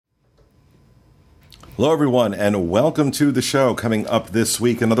Hello, everyone, and welcome to the show. Coming up this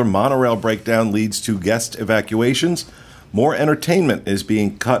week, another monorail breakdown leads to guest evacuations. More entertainment is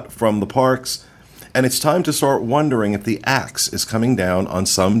being cut from the parks, and it's time to start wondering if the axe is coming down on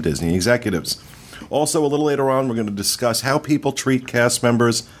some Disney executives. Also, a little later on, we're going to discuss how people treat cast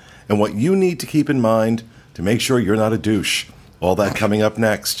members and what you need to keep in mind to make sure you're not a douche. All that coming up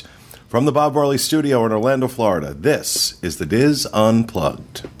next. From the Bob Varley Studio in Orlando, Florida, this is the Diz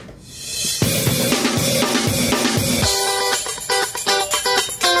Unplugged.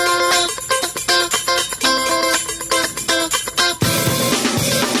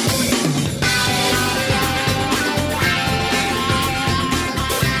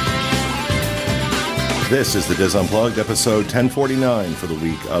 This is the Diz Unplugged, episode 1049 for the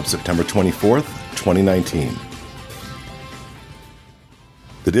week of September 24th, 2019.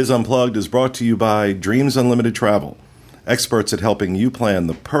 The Diz Unplugged is brought to you by Dreams Unlimited Travel, experts at helping you plan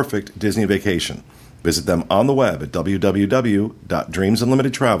the perfect Disney vacation. Visit them on the web at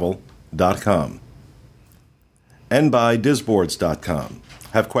www.dreamsunlimitedtravel.com. And by DizBoards.com.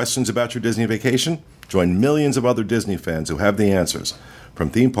 Have questions about your Disney vacation? Join millions of other Disney fans who have the answers. From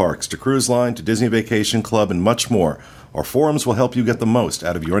theme parks to cruise line to Disney Vacation Club and much more, our forums will help you get the most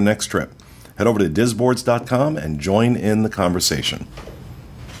out of your next trip. Head over to DizBoards.com and join in the conversation.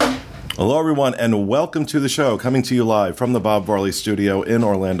 Hello, everyone, and welcome to the show, coming to you live from the Bob Varley Studio in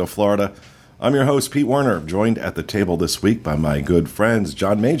Orlando, Florida. I'm your host, Pete Werner, joined at the table this week by my good friends,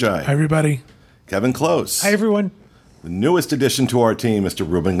 John Magi. Hi, everybody. Kevin Close. Hi, everyone. The newest addition to our team, Mr.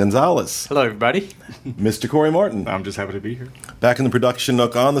 Ruben Gonzalez. Hello, everybody. Mr. Corey Martin. I'm just happy to be here. Back in the production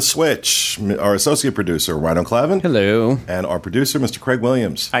nook on the switch, our associate producer, Rhino Clavin. Hello. And our producer, Mr. Craig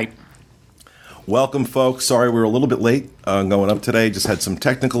Williams. Hi. Welcome, folks. Sorry we were a little bit late going up today. Just had some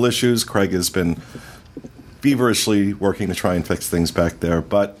technical issues. Craig has been feverishly working to try and fix things back there.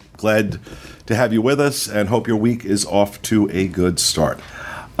 But glad to have you with us and hope your week is off to a good start.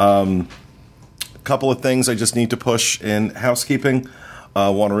 Couple of things I just need to push in housekeeping. I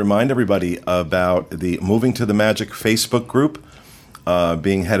want to remind everybody about the Moving to the Magic Facebook group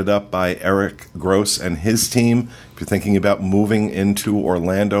being headed up by Eric Gross and his team. If you're thinking about moving into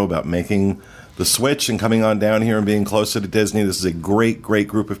Orlando, about making the switch and coming on down here and being closer to Disney, this is a great, great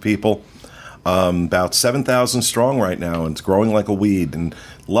group of people. About 7,000 strong right now, and it's growing like a weed. And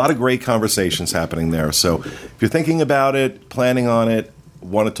a lot of great conversations happening there. So if you're thinking about it, planning on it,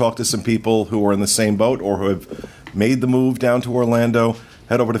 want to talk to some people who are in the same boat or who have made the move down to Orlando,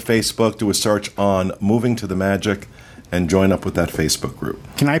 head over to Facebook, do a search on Moving to the Magic, and join up with that Facebook group.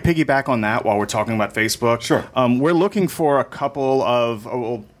 Can I piggyback on that while we're talking about Facebook? Sure. We're looking for a couple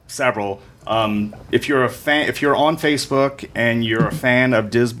of, several. If you're on Facebook and you're a fan of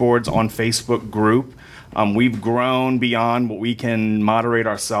Dizboards on Facebook group, we've grown beyond what we can moderate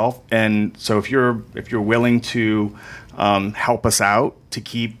ourselves, and so if you're willing to help us out to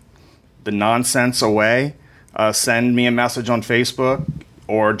keep the nonsense away, send me a message on Facebook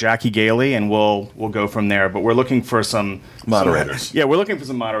or Jackie Gailey, and we'll go from there. But we're looking for some moderators. We're looking for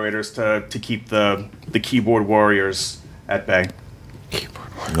some moderators to keep the keyboard warriors at bay.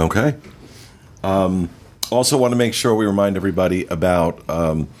 Okay. Also want to make sure we remind everybody about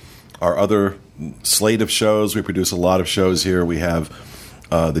our other slate of shows. We produce a lot of shows here. We have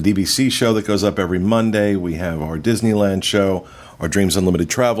the DBC show that goes up every Monday. We have our Disneyland show, our Dreams Unlimited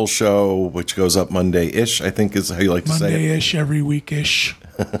Travel show, which goes up Monday-ish, I think is how you like to say it. Monday-ish, every week-ish.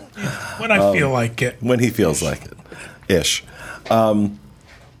 When I feel like it. When he feels like it. Ish.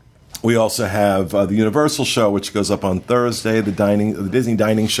 We also have the Universal show, which goes up on Thursday. The Disney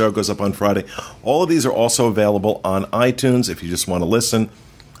Dining show goes up on Friday. All of these are also available on iTunes if you just want to listen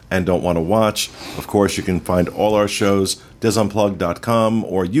and don't want to watch. Of course, you can find all our shows, DizUnplugged.com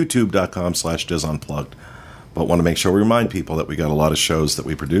or YouTube.com/DizUnplugged. But want to make sure we remind people that we got a lot of shows that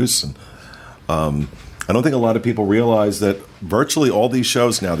we produce. And I don't think a lot of people realize that virtually all these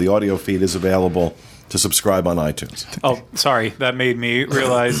shows now, the audio feed is available to subscribe on iTunes. Oh, sorry. That made me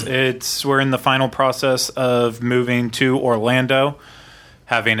realize we're in the final process of moving to Orlando,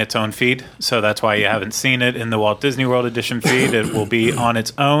 having its own feed. So that's why you haven't seen it in the Walt Disney World Edition feed. It will be on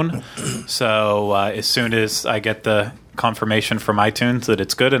its own. So as soon as I get the confirmation from iTunes that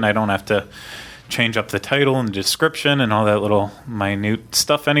it's good and I don't have to change up the title and description and all that little minute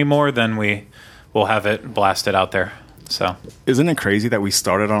stuff anymore, then we will have it blasted out there. So, isn't it crazy that we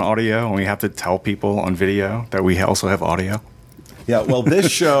started on audio and we have to tell people on video that we also have audio? Yeah, well, this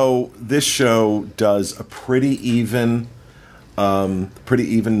show does a pretty even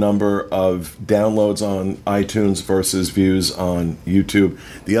number of downloads on iTunes versus views on YouTube.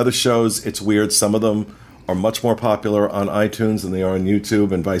 The other shows, it's weird. Some of them are much more popular on iTunes than they are on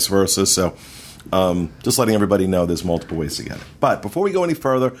YouTube, and vice versa. So, Just letting everybody know there's multiple ways to get it. But before we go any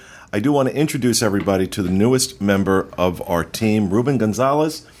further, I do want to introduce everybody to the newest member of our team, Ruben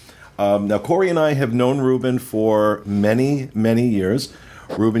Gonzalez. Now, Corey and I have known Ruben for many, many years.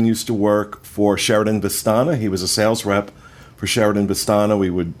 Ruben used to work for Sheraton Vistana. He was a sales rep for Sheraton Vistana.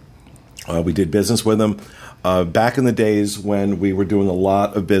 We did business with him back in the days when we were doing a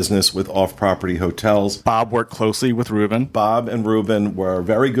lot of business with off-property hotels. Bob worked closely with Ruben. Bob and Ruben were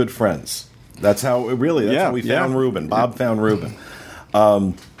very good friends. That's how we found Ruben. Bob found Ruben.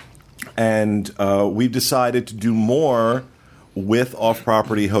 And we've decided to do more with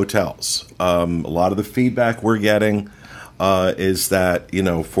off-property hotels. A lot of the feedback we're getting is that,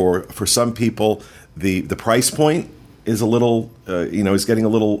 for some people, the price point is a little, is getting a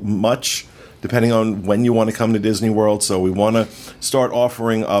little much, depending on when you want to come to Disney World. So we want to start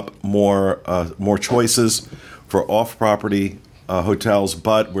offering up more choices for off-property hotels,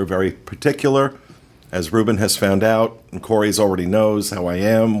 but we're very particular, as Ruben has found out, and Corey's already knows how I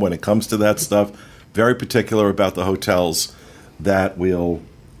am when it comes to that stuff. Very particular about the hotels that we'll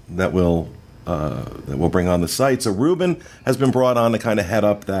bring on the site. So Ruben has been brought on to kind of head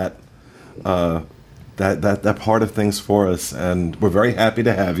up that part of things for us, and we're very happy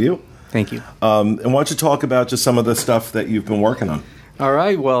to have you. Thank you. And why don't you talk about just some of the stuff that you've been working on? All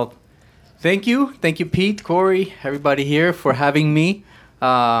right. Well, thank you, Pete, Corey, everybody here for having me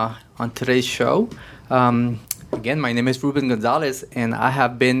on today's show. Again, my name is Ruben Gonzalez, and I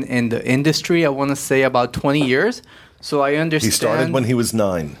have been in the industry, I want to say, about 20 years. So I understand. He started when he was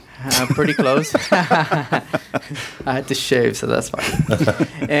 9. Pretty close. I had to shave, so that's fine.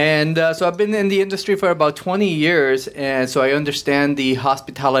 And so I've been in the industry for about 20 years, and so I understand the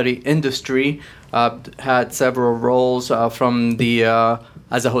hospitality industry. I've had several roles from the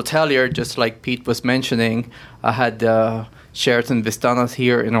as a hotelier, just like Pete was mentioning. I had Sheraton Vistanas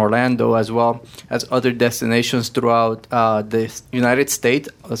here in Orlando, as well as other destinations throughout the United States,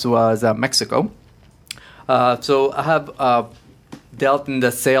 as well as Mexico. So I have dealt in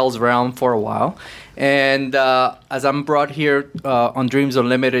the sales realm for a while. And as I'm brought here on Dreams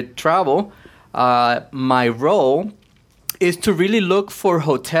Unlimited Travel, my role is to really look for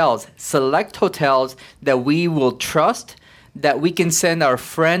hotels, select hotels that we will trust, that we can send our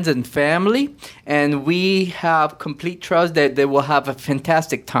friends and family, and we have complete trust that they will have a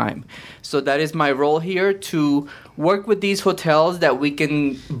fantastic time. So that is my role here, to work with these hotels that we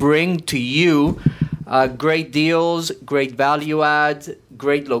can bring to you great deals, great value adds,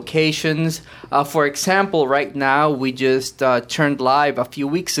 great locations. For example, right now we just turned live a few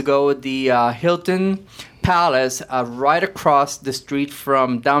weeks ago the Hilton Palace right across the street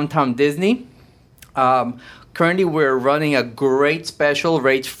from downtown Disney. Currently, we're running a great special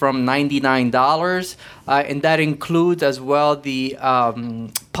rate from $99, and that includes as well the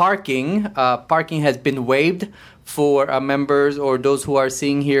parking. Parking has been waived for members or those who are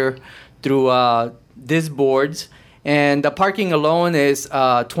seeing here through Disboards, and the parking alone is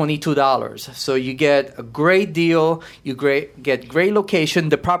 $22. So you get a great deal, get great location.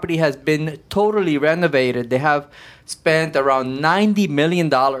 The property has been totally renovated. They have spent around $90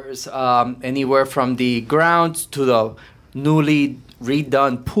 million, anywhere from the grounds to the newly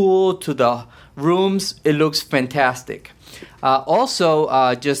redone pool to the rooms. It looks fantastic.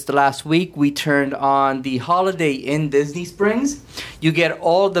 Also, just last week, we turned on the Holiday Inn Disney Springs. You get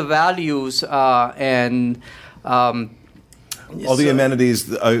all the values and all the amenities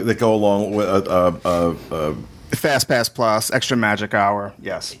that go along with Fast Pass Plus, Extra Magic Hour.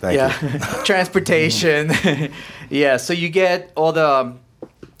 Yes. Thank you. Transportation. Yeah, so you get all the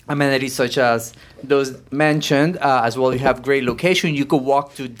amenities such as those mentioned. As well, you have great location. You could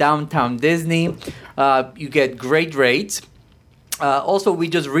walk to downtown Disney. You get great rates. Also, we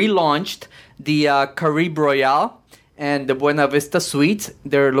just relaunched the Caribe Royale and the Buena Vista Suites.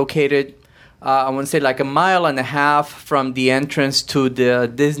 They're located, I want to say, like a mile and a half from the entrance to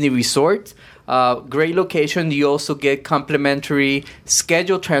the Disney Resort. Great location. You also get complimentary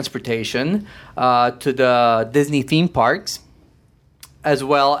scheduled transportation to the Disney theme parks, as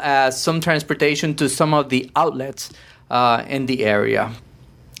well as some transportation to some of the outlets in the area.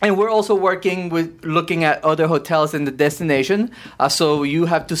 And we're also looking at other hotels in the destination. So you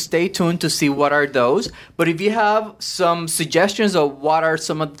have to stay tuned to see what are those. But if you have some suggestions of what are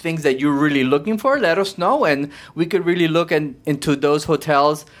some of the things that you're really looking for, let us know. And we could really look into those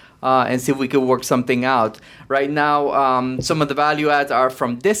hotels and see if we could work something out. Right now, some of the value adds are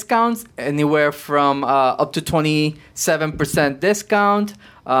from discounts, anywhere from up to 27% discount,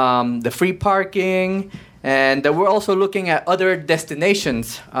 the free parking. And we're also looking at other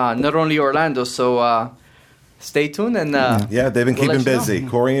destinations, not only Orlando. So stay tuned and Yeah, they've been we'll let keeping you know. busy.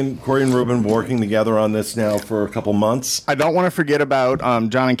 Corey and Ruben working together on this now for a couple months. I don't want to forget about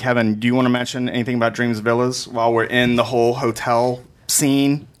John and Kevin. Do you want to mention anything about Dreams Villas while we're in the whole hotel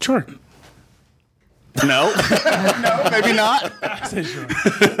scene? Sure. No, no, maybe not. I said sure.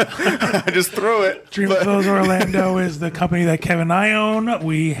 I just threw it. Dream Villas Orlando is the company that Kevin and I own.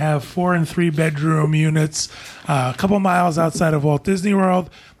 We have 4 and 3 bedroom units a couple miles outside of Walt Disney World.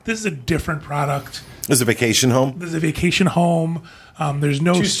 This is a different product. This is a vacation home. This is a vacation home. There's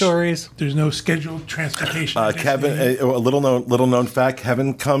no 2 stories. There's no scheduled transportation. to Kevin, Disney. a little known fact: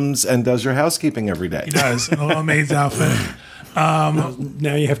 Kevin comes and does your housekeeping every day. He does in a little maid's outfit.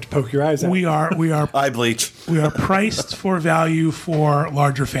 Now you have to poke your eyes out. We are I bleach. we are priced for value for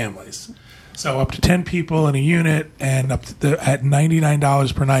larger families. So up to 10 people in a unit, and up to at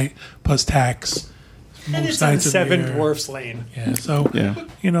 $99 per night plus tax. and most it's on nights of the 7 year. Dwarfs Lane. Yeah, so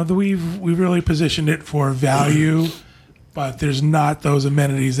Yeah. we've really positioned it for value, but there's not those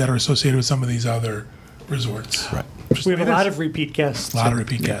amenities that are associated with some of these other resorts. Right. Just We have the a way it lot is. of repeat guests. A lot of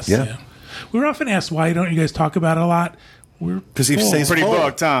repeat guests. Yeah. Yeah. We're often asked, why don't you guys talk about it a lot? We're Because he full. stays Pretty full.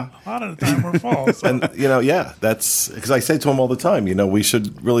 booked, huh? A lot of the time we're full. So. And yeah, that's because I say to him all the time. We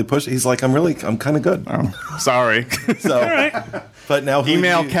should really push. He's like, I'm kind of good. Sorry. So, All right. but now who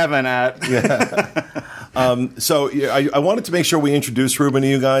Email do you- Kevin at. So I wanted to make sure we introduce Ruben to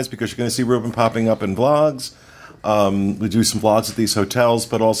you guys because you're going to see Ruben popping up in vlogs. We do some vlogs at these hotels,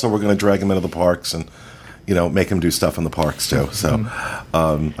 but also we're going to drag him into the parks and make him do stuff in the parks too. So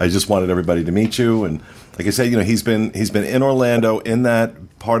I just wanted everybody to meet you. And like I said, he's been in Orlando in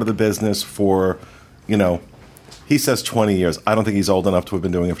that part of the business for he says 20 years. I don't think he's old enough to have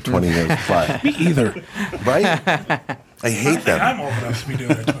been doing it for 20 years. But, Me either. right? I hate that. I'm old enough to be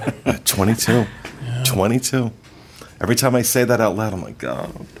doing it. 22. 22. Every time I say that out loud, I'm like,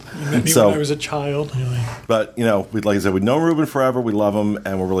 God. Maybe So- when I was a child. But, like I said, we've known Ruben forever. We love him,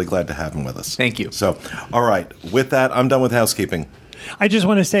 and we're really glad to have him with us. Thank you. So, all right. With that, I'm done with housekeeping. I just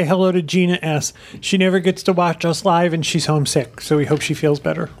want to say hello to Gina S. She never gets to watch us live, and she's homesick, so we hope she feels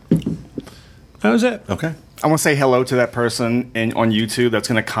better. That was it. Okay. I want to say hello to that person on YouTube that's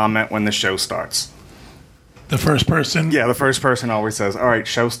going to comment when the show starts. The first person. Yeah, the first person always says, all right,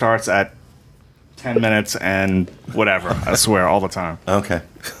 show starts at 10 minutes and whatever. I swear, all the time. Okay.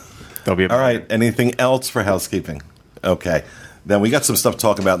 There'll be a All right. Anything else for housekeeping? Okay. Then we got some stuff to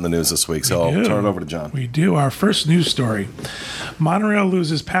talk about in the news this week, so I'll do. turn it over to John. We do. Our first news story. Monorail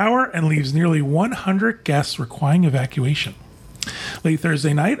loses power and leaves nearly 100 guests requiring evacuation. Late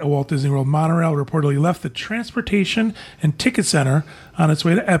Thursday night, a Walt Disney World monorail reportedly left the transportation and ticket center on its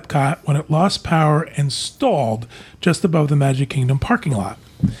way to Epcot when it lost power and stalled just above the Magic Kingdom parking lot.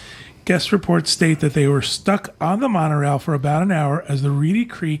 Guest reports state that they were stuck on the monorail for about an hour as the Reedy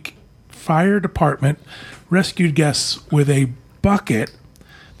Creek Fire Department rescued guests with a bucket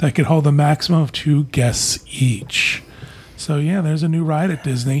that could hold a maximum of 2 guests each. So yeah, there's a new ride at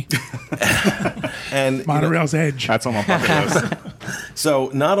Disney, And Monorail's Edge. That's on my bucket list. so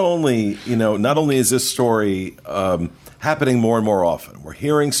not only is this story happening more and more often, we're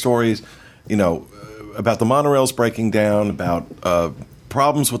hearing stories, about the monorails breaking down, about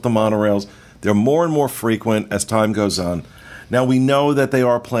problems with the monorails. They're more and more frequent as time goes on. Now we know that they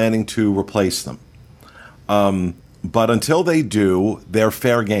are planning to replace them, but until they do, they're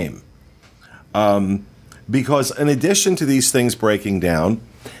fair game. Because in addition to these things breaking down,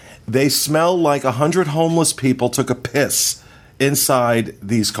 they smell like 100 homeless people took a piss inside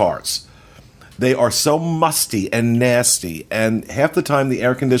these cars. They are so musty and nasty, and half the time the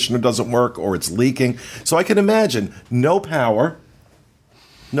air conditioner doesn't work or it's leaking. So I can imagine no power,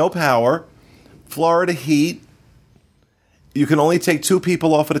 Florida heat. You can only take 2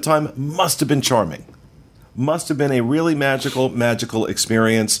 people off at a time. Must have been charming. Must have been a really magical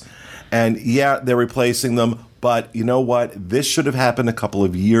experience. And yeah, they're replacing them, but you know what? This should have happened a couple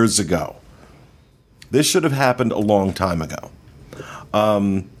of years ago. This should have happened a long time ago.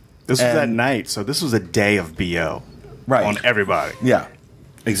 This was at night, so this was a day of BO Right. on everybody. Yeah,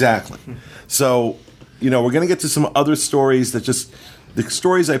 exactly. So, we're going to get to some other stories that the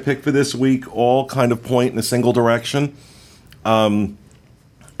stories I picked for this week all kind of point in a single direction. So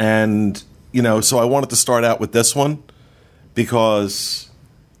I wanted to start out with this one because,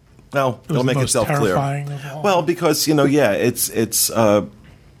 well, it'll the make most itself clear. terrifying of all. Well, because, we'll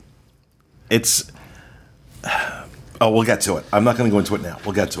get to it. I'm not going to go into it now.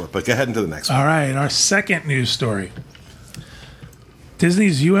 We'll get to it, but go ahead into the next one. All right, our second news story.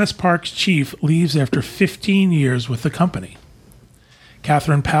 Disney's U.S. Parks chief leaves after 15 years with the company.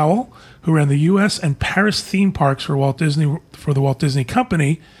 Catherine Powell, who ran the U.S. and Paris theme parks for the Walt Disney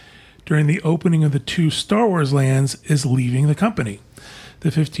Company, during the opening of the 2 Star Wars lands is leaving the company. The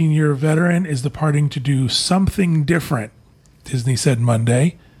 15-year veteran is departing to do something different, Disney said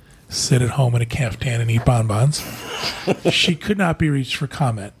Monday. Sit at home in a caftan and eat bonbons. She could not be reached for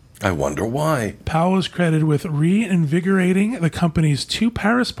comment. I wonder why. Powell is credited with reinvigorating the company's 2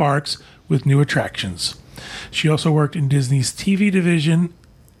 Paris parks with new attractions. She also worked in Disney's TV division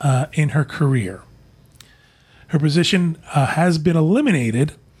in her career. Her position has been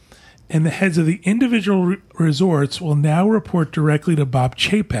eliminated, and the heads of the individual resorts will now report directly to Bob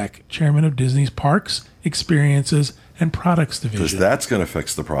Chapek, chairman of Disney's Parks, Experiences, and Products Because division. that's going to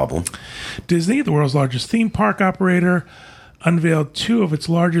fix the problem. Disney, the world's largest theme park operator, unveiled 2 of its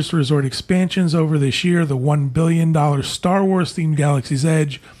largest resort expansions over this year. The $1 billion Star Wars-themed Galaxy's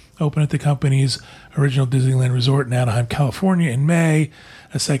Edge opened at the company's original Disneyland Resort in Anaheim, California in May.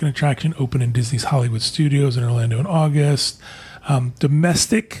 A second attraction opened in Disney's Hollywood Studios in Orlando in August.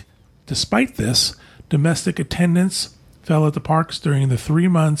 Despite this, domestic attendance fell at the parks during the 3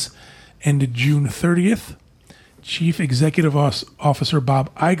 months ended June 30th. Chief Executive Officer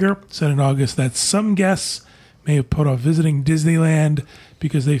Bob Iger said in August that some guests may have put off visiting Disneyland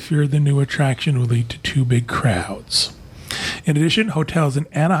because they feared the new attraction would lead to too big crowds. In addition, hotels in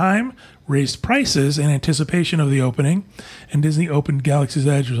Anaheim raised prices in anticipation of the opening, and Disney opened Galaxy's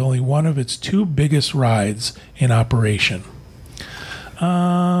Edge with only one of its 2 biggest rides in operation.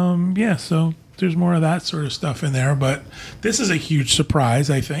 So there's more of that sort of stuff in there, but this is a huge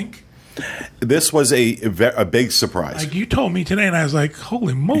surprise, I think. This was a big surprise. Like you told me today, and I was like,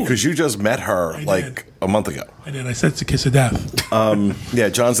 holy moly. Because you just met her a month ago. I did. I said it's a kiss of death. Yeah,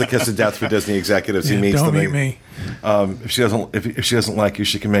 John's the kiss of death for Disney executives. Yeah, he meets don't them. meet me. If she doesn't like you,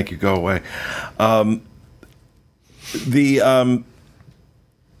 she can make you go away.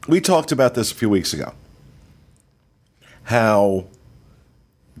 We talked about this a few weeks ago. How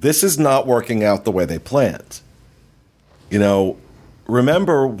this is not working out the way they planned.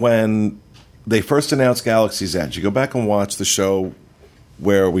 Remember when they first announced Galaxy's Edge? You go back and watch the show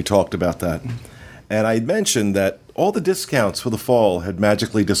where we talked about that. And I mentioned that all the discounts for the fall had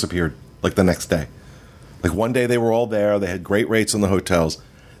magically disappeared, like the next day. Like one day they were all there. They had great rates on the hotels.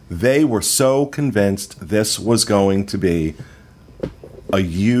 They were so convinced this was going to be a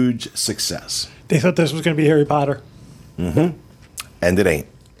huge success. They thought this was going to be Harry Potter. Mm-hmm. And it ain't.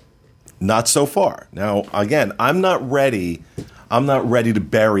 Not so far. Now, again, I'm not ready to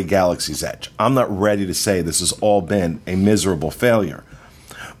bury Galaxy's Edge. I'm not ready to say this has all been a miserable failure.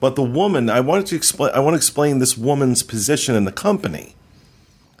 But the woman, I want to explain this woman's position in the company.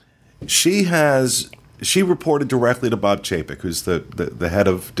 She reported directly to Bob Chapek, who's the head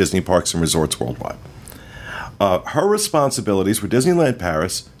of Disney Parks and Resorts Worldwide. Her responsibilities were Disneyland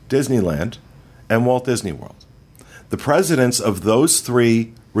Paris, Disneyland, and Walt Disney World. The presidents of those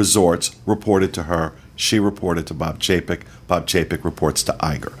 3 resorts reported to her. She reported to Bob Chapek. Bob Chapek reports to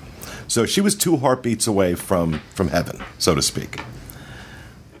Iger. So she was 2 heartbeats away from heaven, so to speak.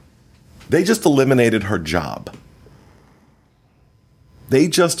 They just eliminated her job.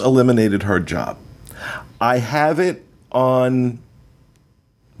 I have it on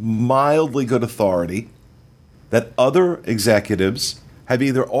mildly good authority that other executives have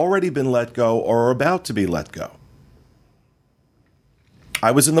either already been let go or are about to be let go.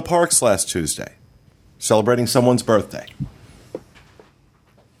 I was in the parks last Tuesday, celebrating someone's birthday.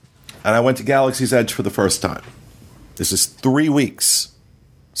 And I went to Galaxy's Edge for the first time. This is 3 weeks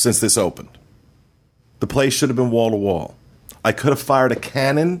since this opened. The place should have been wall to wall. I could have fired a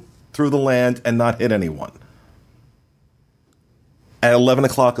cannon through the land and not hit anyone. At 11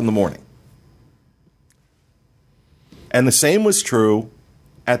 o'clock in the morning. And the same was true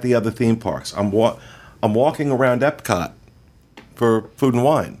at the other theme parks. I'm walking around Epcot for food and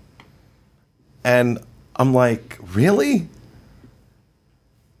wine. And I'm like, really?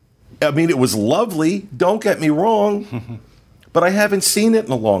 I mean, it was lovely, don't get me wrong, but I haven't seen it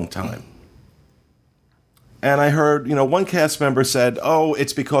in a long time. And I heard, one cast member said, oh,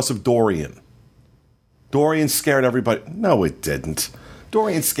 it's because of Dorian. Dorian scared everybody. No, it didn't.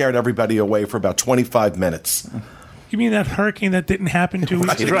 Dorian scared everybody away for about 25 minutes. You mean that hurricane that didn't happen 2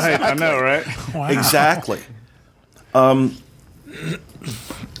 weeks ago? Right, I know, right? Wow. Exactly.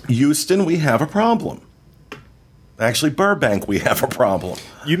 Houston, we have a problem. Actually, Burbank, we have a problem.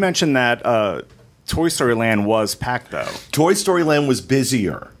 You mentioned that Toy Story Land was packed, though. Toy Story Land was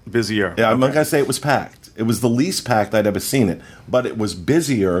busier. Busier. Yeah, I'm not going to say it was packed. It was the least packed I'd ever seen it, but it was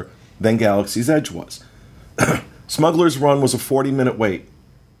busier than Galaxy's Edge was. Smuggler's Run was a 40-minute wait.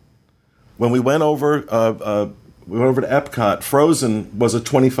 When we went over to Epcot, Frozen was a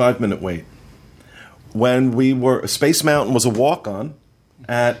 25-minute wait. When Space Mountain was a walk-on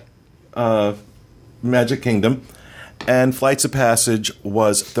at Magic Kingdom, and Flights of Passage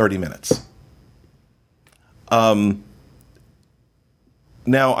was 30 minutes. Now,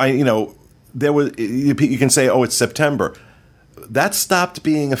 there was, you can say, oh, it's September. That stopped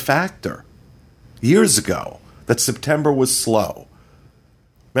being a factor years ago, that September was slow.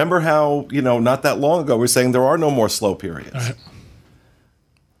 Remember how, not that long ago, we were saying there are no more slow periods. Right.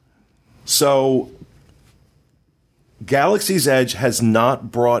 So, Galaxy's Edge has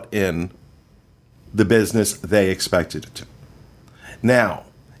not brought in the business they expected it to. Now,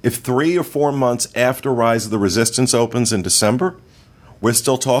 if 3 or 4 months after Rise of the Resistance opens in December, we're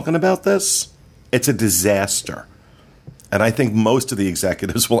still talking about this, it's a disaster. And I think most of the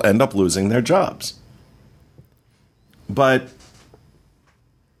executives will end up losing their jobs. But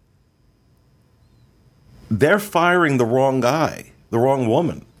they're firing the wrong guy, the wrong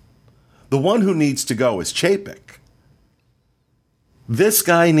woman. The one who needs to go is Chapek. This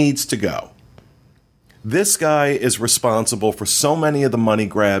guy needs to go. This guy is responsible for so many of the money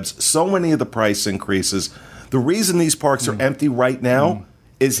grabs, so many of the price increases. The reason these parks are empty right now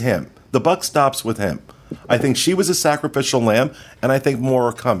is him. The buck stops with him. I think she was a sacrificial lamb, and I think more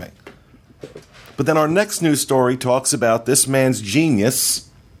are coming. But then our next news story talks about this man's genius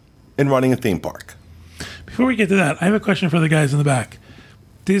in running a theme park. Before we get to that, I have a question for the guys in the back.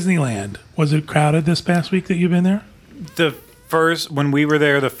 Disneyland, was it crowded this past week that you've been there? When we were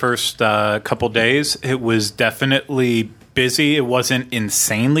there the first couple days, it was definitely busy. It wasn't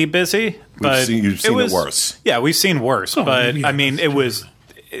insanely busy, but you've seen it worse. Yeah, we've seen worse, but yeah, I mean, it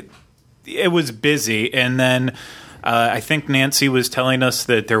was busy. And then I think Nancy was telling us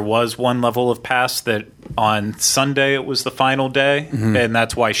that there was one level of pass that on Sunday it was the final day, and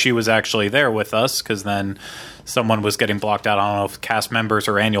that's why she was actually there with us, because then someone was getting blocked out. I don't know if cast members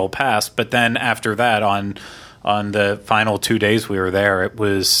or annual pass, but then after that on the final 2 days we were there, it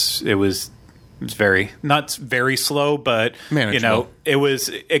was very, not very slow, but manageable.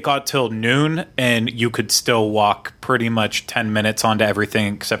 It got till noon and you could still walk pretty much 10 minutes onto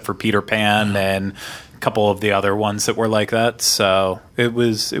everything except for Peter Pan and a couple of the other ones that were like that. So it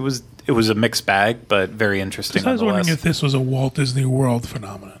was a mixed bag, but very interesting. I was wondering if this was a Walt Disney World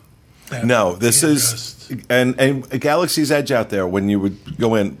phenomenon. No, this is and Galaxy's Edge out there, when you would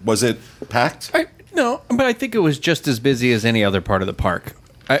go in, was it packed? No, but I think it was just as busy as any other part of the park.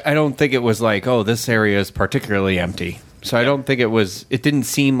 I don't think it was like, oh, this area is particularly empty. So I don't think it didn't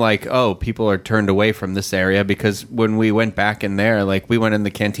seem like, oh, people are turned away from this area, because when we went back in there, like we went in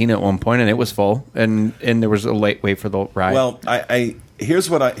the canteen at one point and it was full, and there was a late wait for the ride. Well, here's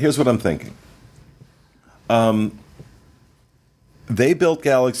what I'm thinking. They built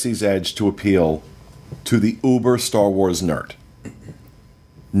Galaxy's Edge to appeal to the uber Star Wars nerd,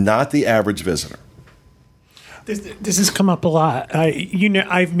 not the average visitor. This has come up a lot.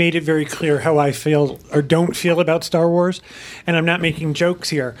 I've made it very clear how I feel or don't feel about Star Wars, and I'm not making jokes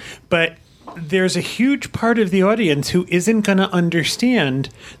here. But there's a huge part of the audience who isn't going to understand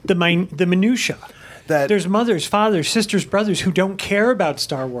the minutia. There's mothers, fathers, sisters, brothers who don't care about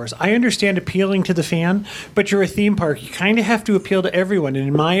Star Wars. I understand appealing to the fan, but you're a theme park. You kind of have to appeal to everyone. And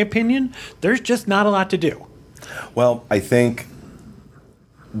in my opinion, there's just not a lot to do. Well, I think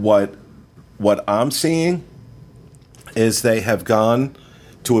what I'm seeing is they have gone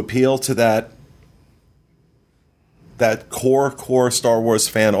to appeal to that core Star Wars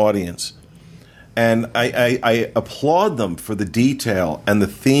fan audience. And I applaud them for the detail and the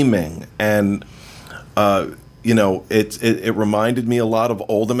theming, and it reminded me a lot of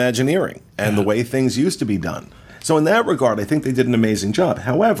old Imagineering and the way things used to be done. So in that regard, I think they did an amazing job.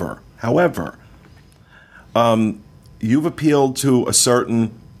 However, you've appealed to a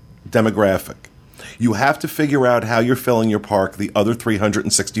certain demographic. You have to figure out how you're filling your park the other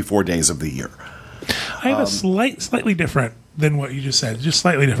 364 days of the year. I have a slightly different than what you just said, just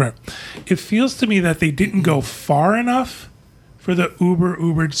slightly different. It feels to me that they didn't go far enough for the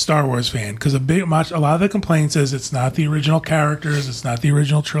uber Star Wars fan, because a lot of the complaints is it's not the original characters, it's not the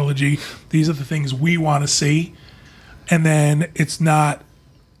original trilogy. These are the things we want to see, and then it's not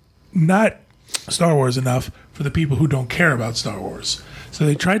Star Wars enough for the people who don't care about Star Wars. So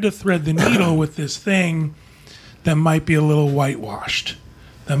they tried to thread the needle with this thing that might be a little whitewashed,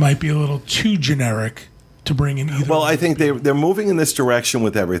 that might be a little too generic to bring in either. Well, I think they're moving in this direction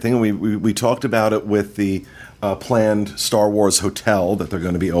with everything. We talked about it with the planned Star Wars hotel that they're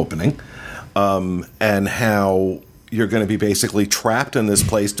going to be opening, and how you're going to be basically trapped in this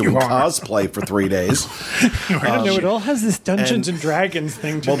place doing cosplay for 3 days. I don't know. It all has this Dungeons and Dragons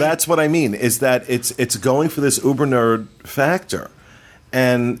thing to Well, me. that's what I mean, is that it's going for this uber nerd factor.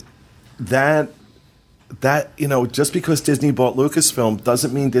 And that that, just because Disney bought Lucasfilm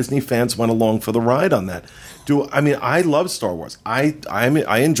doesn't mean Disney fans went along for the ride on that. I love Star Wars. I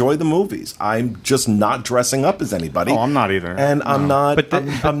enjoy the movies. I'm just not dressing up as anybody. Oh, I'm not either. And I'm not.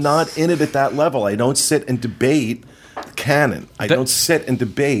 I'm not in it at that level. I don't sit and debate canon. I don't sit and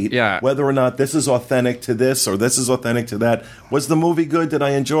debate whether or not this is authentic to this or this is authentic to that. Was the movie good? Did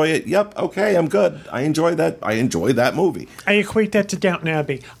I enjoy it? Yep. Okay, I'm good. I enjoy that. I enjoy that movie. I equate that to Downton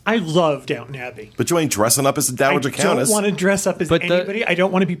Abbey. I love Downton Abbey. But you ain't dressing up as a dowager countess. I don't want to dress up as anybody. I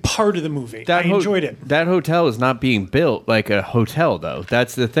don't want to be part of the movie. I enjoyed it. That hotel is not being built like a hotel, though.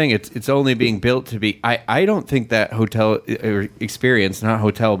 That's the thing. It's only being built to be. I don't think that hotel experience, not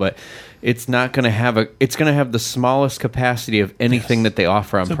hotel, but it's not going to have it's going to have the smallest capacity of anything that they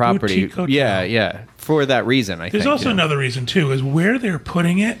offer on property. Yeah. For that reason, I think. There's also another reason too, is where they're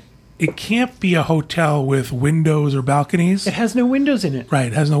putting it. It can't be a hotel with windows or balconies. It has no windows in it. Right,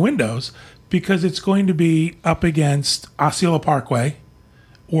 it has no windows because it's going to be up against Osceola Parkway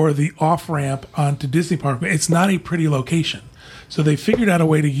or the off-ramp onto Disney Parkway. It's not a pretty location. So they figured out a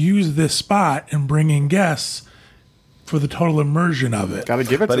way to use this spot and bring in guests for the total immersion of it. Got to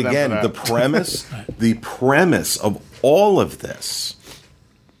give it to them. But again, the premise of all of this,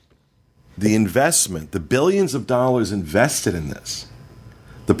 the investment, the billions of dollars invested in this,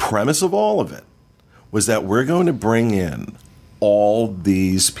 the premise of all of it was that we're going to bring in all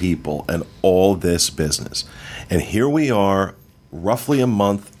these people and all this business. And here we are, roughly a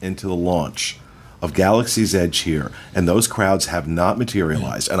month into the launch of Galaxy's Edge here, and those crowds have not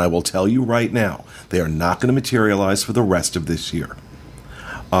materialized. And I will tell you right now, they are not going to materialize for the rest of this year.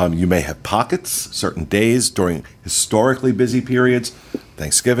 You may have pockets, certain days during historically busy periods,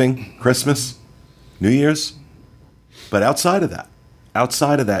 Thanksgiving, Christmas, New Year's, but outside of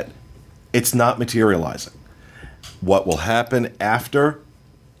that, it's not materializing. What will happen after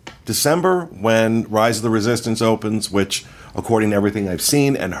December when Rise of the Resistance opens, which, according to everything I've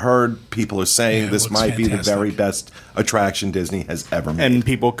seen and heard, people are saying this might be the very best attraction Disney has ever made. And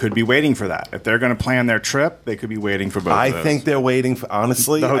people could be waiting for that. If they're going to plan their trip, they could be waiting for both of those. I think they're waiting for,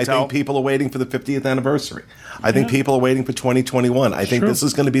 honestly, I think people are waiting for the 50th anniversary. I think people are waiting for 2021. I think this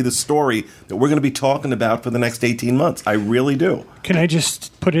is going to be the story that we're going to be talking about for the next 18 months. I really do. Can I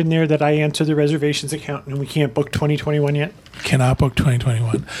just put in there that I answer the reservations account and we can't book 2021 yet? Cannot book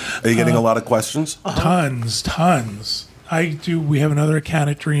 2021. Are you getting a lot of questions? Tons. We have another account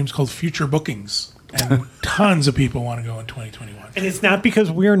at Dreams called Future Bookings, and tons of people want to go in 2021. And it's not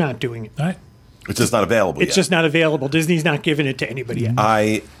because we're not doing it. Right? It's just not available It's just not available. Disney's not giving it to anybody yet.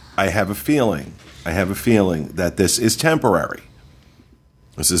 I have a feeling that this is temporary.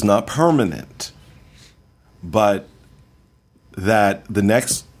 This is not permanent. But that the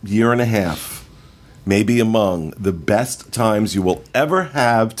next year and a half may be among the best times you will ever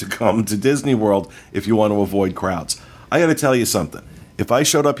have to come to Disney World if you want to avoid crowds. I got to tell you something. If I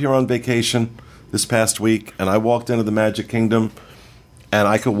showed up here on vacation this past week and I walked into the Magic Kingdom and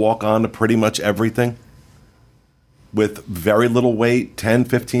I could walk on to pretty much everything with very little wait, 10,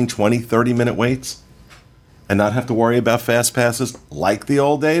 15, 20, 30-minute waits, and not have to worry about fast passes like the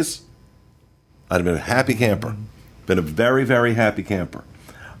old days, I'd have been a happy camper. Been a very, very happy camper.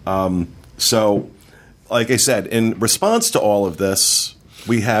 So, like I said, in response to all of this,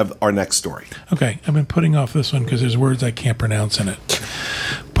 we have our next story. Okay, I've been putting off this one because there's words I can't pronounce in it.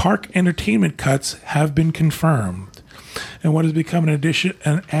 Park entertainment cuts have been confirmed. And what has become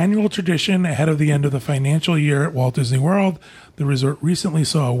an annual tradition ahead of the end of the financial year at Walt Disney World, the resort recently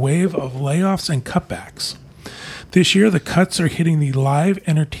saw a wave of layoffs and cutbacks. This year, the cuts are hitting the live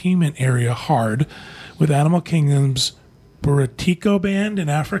entertainment area hard, with Animal Kingdom's Buratico Band in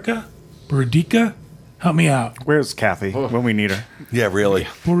Africa. Burudika? Help me out. Where's Kathy when we need her? Yeah, really.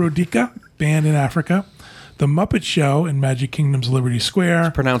 Burudika Band in Africa. The Muppet Show in Magic Kingdom's Liberty Square.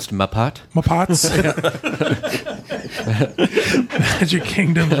 It's pronounced Muppet. Muppets. Magic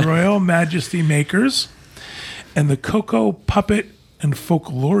Kingdom's Royal Majesty Makers. And the Coco Puppet and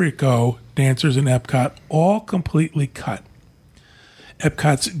Folklorico dancers in Epcot, all completely cut.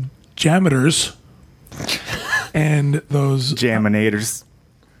 Epcot's Jammers and those... Jaminators.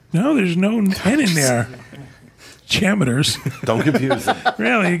 No, there's no N in there. Jammers. Don't confuse them.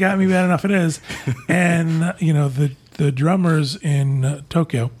 Really, you got me bad enough it is. And, the drummers in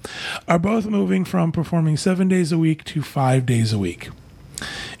Tokyo are both moving from performing 7 days a week to 5 days a week.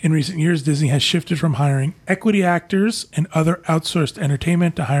 In recent years, Disney has shifted from hiring equity actors and other outsourced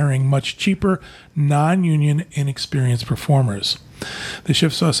entertainment to hiring much cheaper, non-union, inexperienced performers. The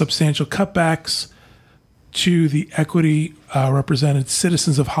shift saw substantial cutbacks to the equity represented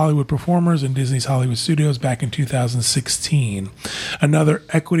citizens of Hollywood performers in Disney's Hollywood Studios back in 2016. Another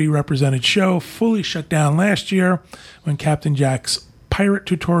equity represented show fully shut down last year when Captain Jack's pirate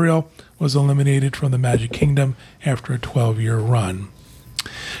tutorial was eliminated from the Magic Kingdom after a 12-year run.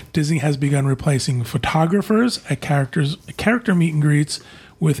 Disney has begun replacing photographers at character meet and greets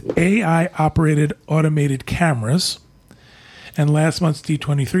with AI-operated automated cameras. And last month's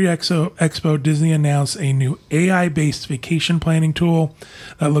D23 Expo, Disney announced a new AI-based vacation planning tool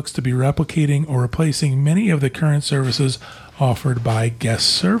that looks to be replicating or replacing many of the current services offered by guest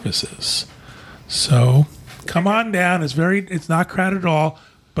services. So, come on down. It's not crowded at all,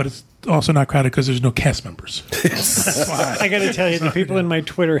 but it's also not crowded because there's no cast members. I got to tell you, the people in my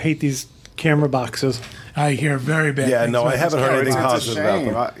Twitter hate these camera boxes. I hear very bad things. I haven't heard anything positive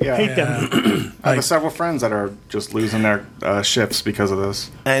about them. Hate them. I have several friends that are just losing their shifts because of this.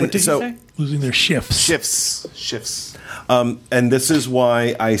 And What did you say? Losing their shifts. Shifts. And this is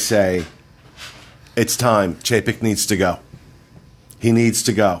why I say it's time. Chapek needs to go. He needs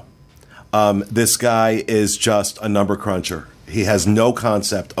to go. This guy is just a number cruncher. He has no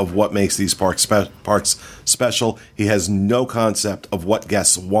concept of what makes these parks special. He has no concept of what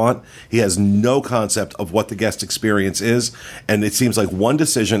guests want. He has no concept of what the guest experience is. And it seems like one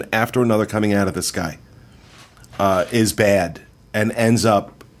decision after another coming out of this guy is bad and ends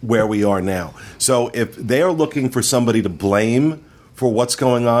up where we are now. So if they are looking for somebody to blame for what's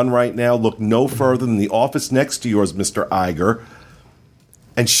going on right now, look no further than the office next to yours, Mr. Iger,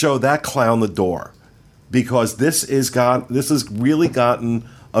 and show that clown the door. Because this has really gotten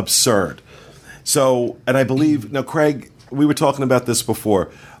absurd. So, and I believe, now Craig, we were talking about this before.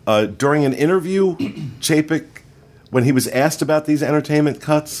 During an interview, Chapek, when he was asked about these entertainment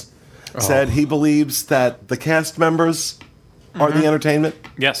cuts, said he believes that the cast members are the entertainment.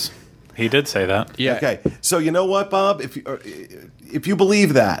 Yes, he did say that. Yeah. Okay, so you know what, Bob? If you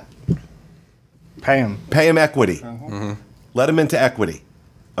believe that, Pay him. pay him equity. Let him into equity.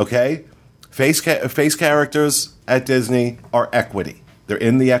 Okay? Face characters at Disney are equity. They're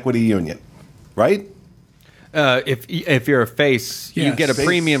in the equity union, right? If you're a face, you Yes. get a Face.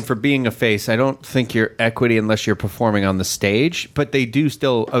 premium for being a face. I don't think you're equity unless you're performing on the stage, but they do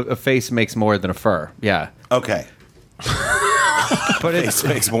still. A face makes more than a fur. Yeah, Okay. but Face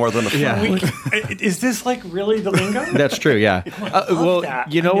makes more than a yeah. Is this like really the lingo? That's true. Yeah. Well,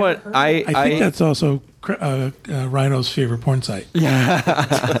 that. you know I never what? heard I think that's also Rhino's favorite porn site.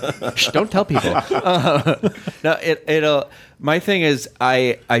 Shh, don't tell people. No, it'll. My thing is,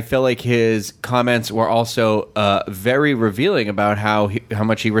 I feel like his comments were also very revealing about how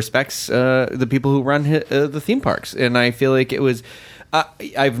much he respects the people who run the theme parks, and I feel like it was.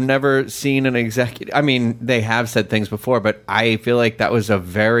 I've never seen an executive. I mean, they have said things before, but I feel like that was a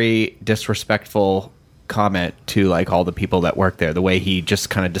very disrespectful comment to like all the people that work there. The way he just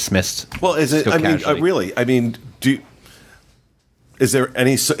kind of dismissed. Well, is it? so I mean, casually. really? I mean, is it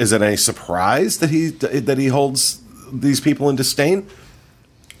any surprise that he holds these people in disdain?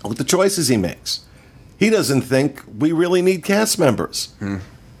 Look at the choices he makes. He doesn't think we really need cast members.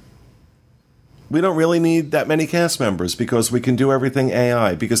 We don't really need that many cast members because we can do everything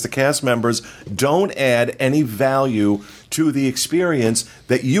AI, because the cast members don't add any value to the experience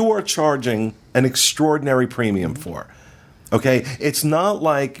that you are charging an extraordinary premium for. Okay? It's not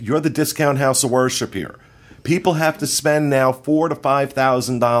like you're the discount house of worship here. People have to spend now $4,000 to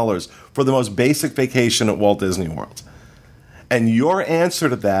 $5,000 for the most basic vacation at Walt Disney World. And your answer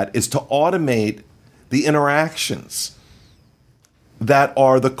to that is to automate the interactions that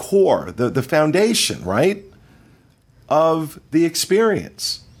are the core, the foundation, right, of the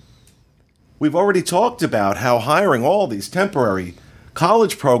experience. We've already talked about how hiring all these temporary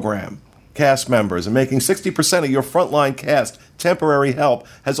college program cast members and making 60% of your frontline cast temporary help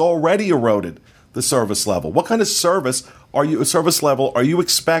has already eroded the service level. What kind of service level are you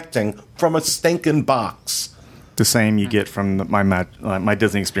expecting from a stinking box? The same you get from my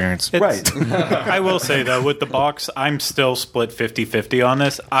Disney experience. Right. I will say, though, with the box, I'm still split 50-50 on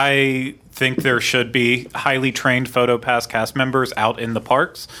this. I think there should be highly trained PhotoPass cast members out in the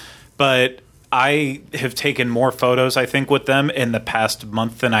parks, but I have taken more photos, I think, with them in the past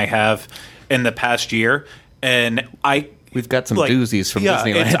month than I have in the past year. And We've got some doozies from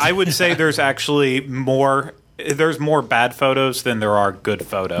Disneyland. I would say there's actually more... There's more bad photos than there are good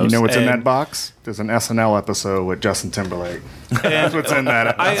photos. You know what's in that And box? There's an SNL episode with Justin Timberlake. That's what's in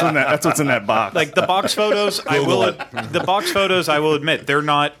that. That's what's in that box. Like the box photos, I will admit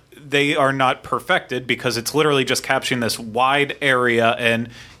they are not perfected because it's literally just capturing this wide area and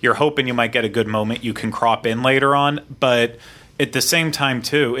you're hoping you might get a good moment you can crop in later on, but at the same time,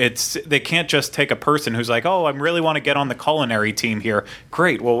 too, they can't just take a person who's like, oh, I really want to get on the culinary team here.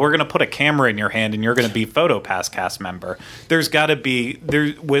 Great. Well, we're going to put a camera in your hand and you're going to be PhotoPass cast member. There's got to be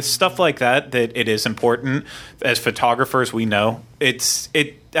with stuff like that it is important. As photographers, we know it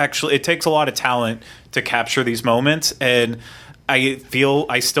takes a lot of talent to capture these moments. And I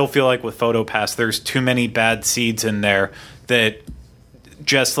still feel like with PhotoPass, there's too many bad seeds in there that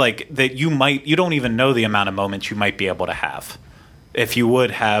just like that you don't even know the amount of moments you might be able to have if you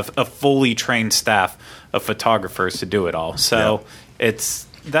would have a fully trained staff of photographers to do it all. So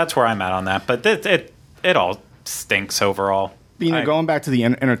that's where I'm at on that. But it all stinks overall. Going back to the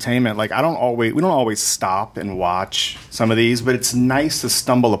entertainment, like we don't always stop and watch some of these, but it's nice to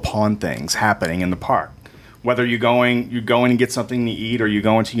stumble upon things happening in the park. Whether you're going and get something to eat or you're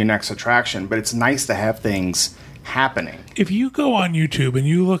going to your next attraction, but it's nice to have things happening. If you go on YouTube and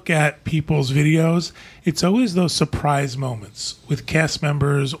you look at people's videos, it's always those surprise moments with cast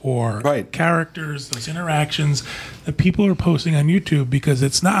members or characters, those interactions that people are posting on YouTube because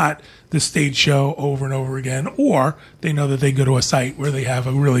it's not the stage show over and over again, or they know that they go to a site where they have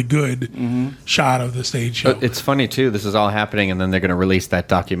a really good shot of the stage show. But it's funny, too. This is all happening, and then they're going to release that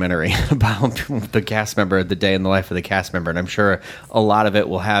documentary about the cast member, the day in the life of the cast member. And I'm sure a lot of it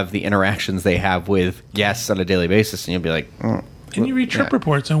will have the interactions they have with guests on a daily basis, and you'll be like, And you read trip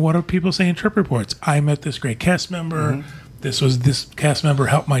reports, and what do people say in trip reports? I met this great cast member. This cast member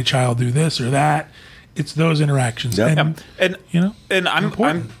helped my child do this or that. It's those interactions, and I'm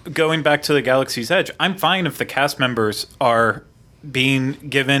going back to the Galaxy's Edge. I'm fine if the cast members are being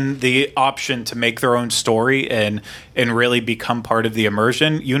given the option to make their own story and really become part of the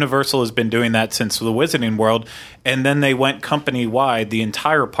immersion. Universal has been doing that since the Wizarding World, and then they went company-wide, the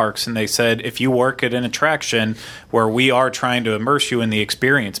entire parks, and they said, if you work at an attraction where we are trying to immerse you in the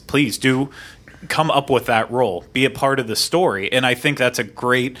experience, please do come up with that role. Be a part of the story. And I think that's a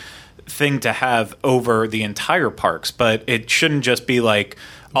great thing to have over the entire parks, but it shouldn't just be like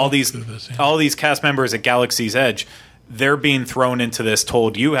all these cast members at Galaxy's Edge. They're being thrown into this,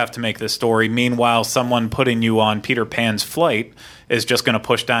 told you have to make this story. Meanwhile, someone putting you on Peter Pan's flight is just going to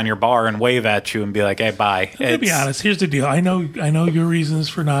push down your bar and wave at you and be like, "Hey, bye." To be honest, here's the deal. I know your reasons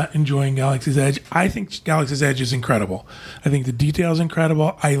for not enjoying Galaxy's Edge. I think Galaxy's Edge is incredible. I think the detail is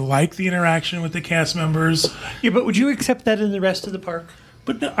incredible. I like the interaction with the cast members. Yeah, but would you accept that in the rest of the park?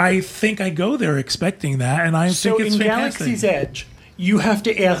 But no, I think I go there expecting that, and I think it's fantastic. So in Galaxy's Edge, you have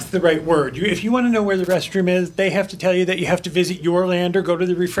to ask the right word. If you want to know where the restroom is, they have to tell you that you have to visit your land or go to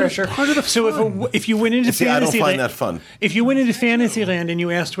the refresher. It's part of the fun. If you went into Fantasyland, I don't find that fun. If you went into Fantasyland and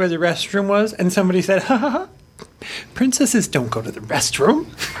you asked where the restroom was, and somebody said, "Ha ha ha, princesses don't go to the restroom."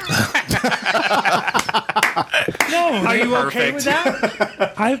 No, are you okay with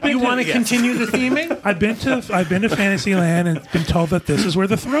that? You want to continue the theming? I've been to Fantasyland and been told that this is where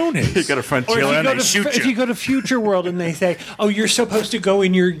the throne is. You go to Frontierland, they shoot you. If you go to Future World and they say, "Oh, you're supposed to go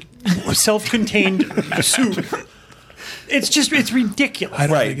in your self-contained suit," it's ridiculous.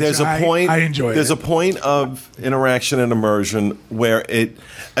 Right. There's a point. I enjoy it. There's a point of interaction and immersion where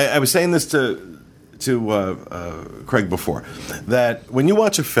I was saying this to Craig before, that when you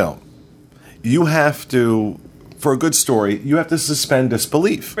watch a film, you have to, for a good story, you have to suspend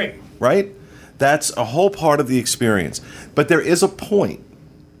disbelief. Right? That's a whole part of the experience. But there is a point.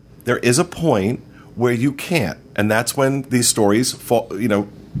 There is a point where you can't, and that's when these stories fall. The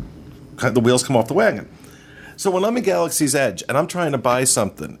wheels come off the wagon. So when I'm in Galaxy's Edge and I'm trying to buy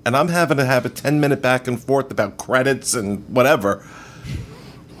something and I'm having to have a 10-minute back and forth about credits and whatever,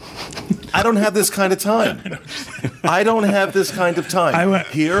 I don't have this kind of time. I don't have this kind of time. I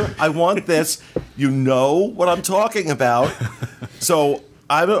want this. You know what I'm talking about. So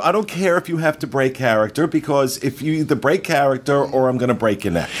I don't care if you have to break character, because if you either break character or I'm going to break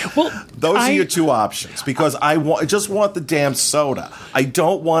your neck. Well, those are your two options, because I just want the damn soda. I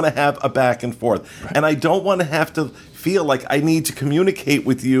don't want to have a back and forth. And I don't want to have to feel like I need to communicate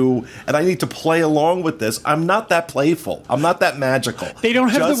with you and I need to play along with this. I'm not that playful. I'm not that magical. They don't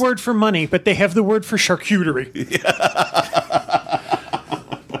have the word for money, but they have the word for charcuterie.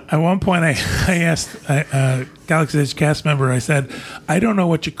 At one point, I asked Galaxy's Edge cast member, I said, "I don't know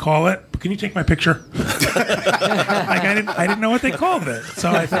what you call it, but can you take my picture?" I didn't know what they called it. So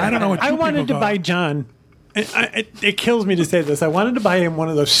I said, I don't know what you I wanted to buy John. It kills me to say this. I wanted to buy him one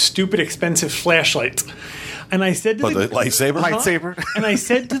of those stupid expensive flashlights. And I said to the lightsaber? And I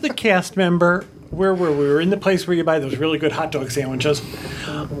said to the cast member, where were we? We were in the place where you buy those really good hot dog sandwiches.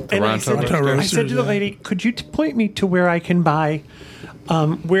 And I said to the lady, "Could you point me to where I can buy,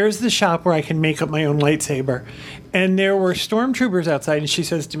 where's the shop where I can make up my own lightsaber?" And there were stormtroopers outside, and she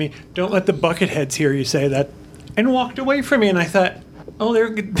says to me, "Don't let the bucket heads hear you say that." and walked away from me. And I thought, oh,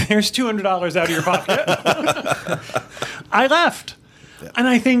 there's $200 out of your pocket. I left. Yeah. And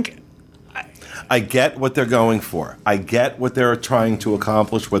I think... I get what they're going for. I get what they're trying to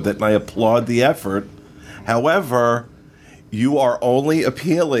accomplish with it, and I applaud the effort. However, you are only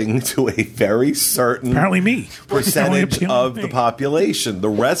appealing to a very certain apparently me percentage of the population. The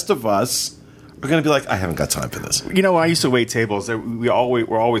rest of us are going to be like, I haven't got time for this. You know, when I used to wait tables, we're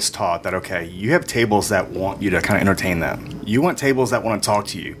always taught that, okay, you have tables that want you to kind of entertain them. You want tables that want to talk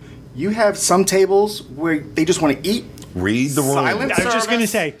to you. You have some tables where they just want to eat. Read the room. I was just going to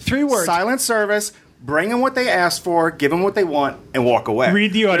say 3 words. Silent service. Bring them what they asked for, give them what they want, and walk away.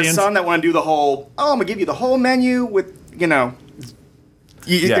 Read the audience. There's some that want to do the whole, I'm going to give you the whole menu with, you got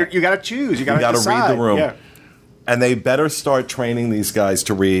to choose. You got to decide. Read the room. Yeah. And they better start training these guys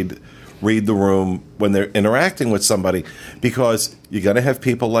to read the room when they're interacting with somebody, because you're going to have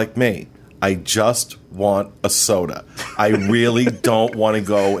people like me. I just want a soda. I really don't want to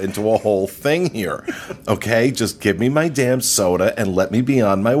go into a whole thing here. Okay? Just give me my damn soda and let me be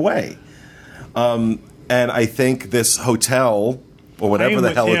on my way. And I think this hotel, or whatever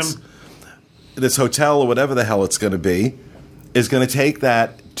the hell it's going to be, is going to take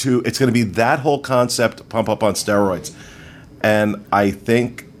that to, it's going to be that whole concept pump up on steroids. And I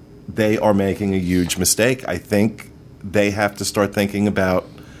think they are making a huge mistake. I think they have to start thinking about,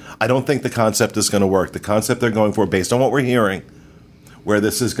 I don't think the concept is going to work. The concept they're going for, based on what we're hearing, where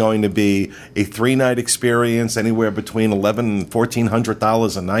this is going to be a 3-night experience, anywhere between $1,100 and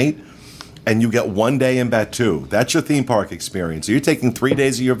 $1,400 a night, and you get 1 day in Batu. That's your theme park experience. So you're taking 3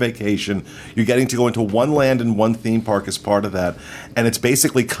 days of your vacation. You're getting to go into one land and one theme park as part of that. And it's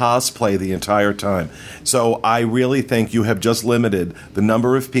basically cosplay the entire time. So I really think you have just limited the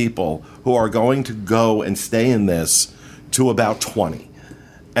number of people who are going to go and stay in this to about 20.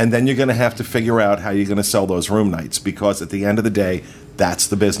 And then you're going to have to figure out how you're going to sell those room nights, because at the end of the day, that's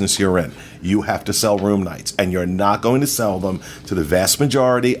the business you're in. You have to sell room nights, and you're not going to sell them to the vast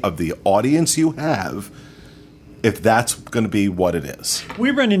majority of the audience you have if that's going to be what it is.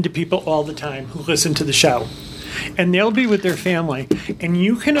 We run into people all the time who listen to the show, and they'll be with their family, and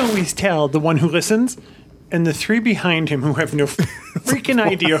you can always tell the one who listens and the 3 behind him who have no freaking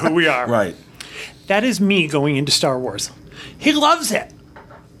idea who we are. Right. That is me going into Star Wars. He loves it.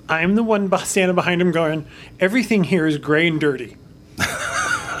 I'm the one standing behind him going, everything here is gray and dirty.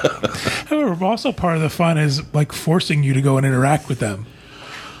 However, also part of the fun is like forcing you to go and interact with them.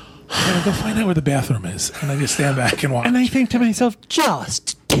 Go find out where the bathroom is, and I just stand back and watch. And I think to myself,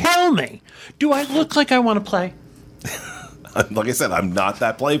 just tell me, do I look like I want to play? Like I said, I'm not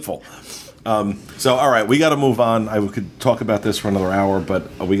that playful. So, all right, we got to move on. I could talk about this for another hour,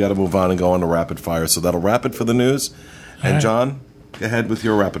 but we got to move on and go on to rapid fire. So that'll wrap it for the news. And right. John, go ahead with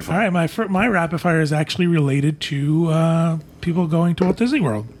your rapid fire. All right, my rapid fire is actually related to people going to Walt Disney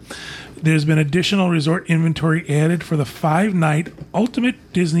World. There's been additional resort inventory added for the 5-night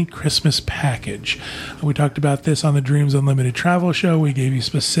Ultimate Disney Christmas Package. We talked about this on the Dreams Unlimited Travel Show. We gave you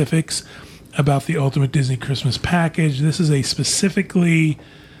specifics about the Ultimate Disney Christmas Package. This is a specifically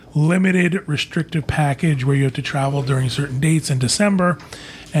limited restrictive package where you have to travel during certain dates in December.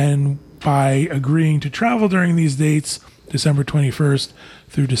 And by agreeing to travel during these dates, December 21st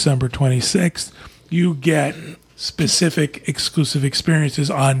through December 26th, you get specific exclusive experiences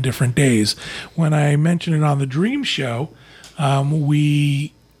on different days. When I mentioned it on the Dream Show, I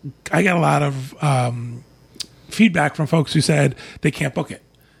got a lot of feedback from folks who said they can't book it.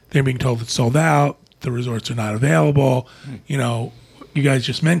 They're being told it's sold out. The resorts are not available. You know, you guys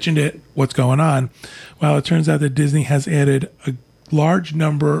just mentioned it. What's going on? Well, it turns out that Disney has added a large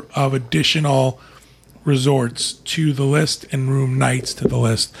number of additional resorts to the list and room nights to the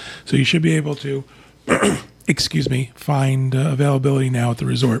list. So you should be able to find availability now at the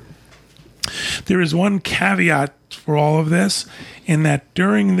resort. There is one caveat for all of this, in that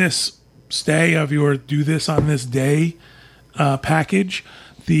during this stay of your do this on this day package,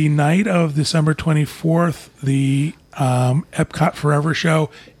 the night of December 24th, the Epcot Forever show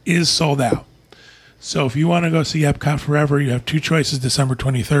is sold out. So if you want to go see Epcot Forever, you have 2 choices, December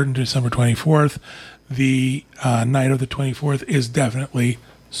 23rd and December 24th. The night of the 24th is definitely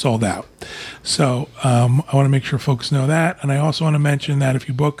sold out. So I want to make sure folks know that. And I also want to mention that if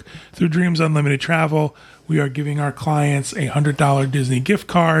you book through Dreams Unlimited Travel, we are giving our clients a $100 Disney gift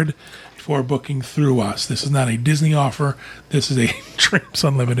card for booking through us. This is not a Disney offer. This is a Dreams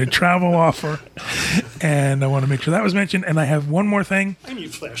Unlimited Travel offer. And I want to make sure that was mentioned. And I have one more thing. I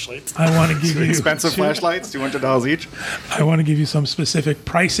need flashlights. I want to give you expensive flashlights, $200 each. I want to give you some specific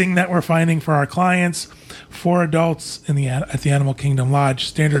pricing that we're finding for our clients. For adults at the Animal Kingdom Lodge,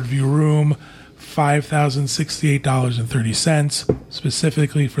 standard view room, $5,068.30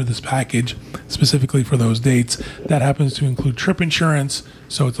 specifically for this package, specifically for those dates. That happens to include trip insurance,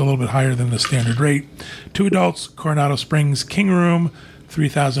 so it's a little bit higher than the standard rate. 2 adults, Coronado Springs King Room,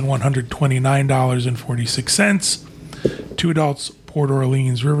 $3,129.46. 2 adults, Port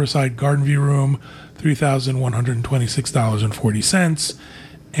Orleans Riverside Garden View Room, $3,126.40.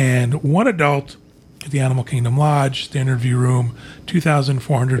 And 1 adult at the Animal Kingdom Lodge, Standard View Room,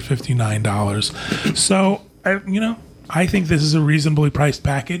 $2,459. So, I think this is a reasonably priced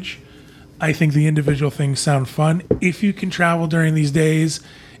package. I think the individual things sound fun. If you can travel during these days,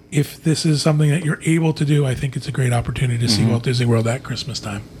 if this is something that you're able to do, I think it's a great opportunity to see Walt Disney World at Christmas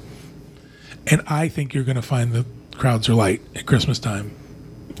time. And I think you're going to find the crowds are light at Christmas time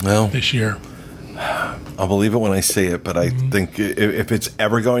this year. I'll believe it when I see it, but I think if it's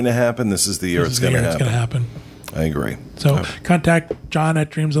ever going to happen, this is the year it's going to happen. I agree. So contact John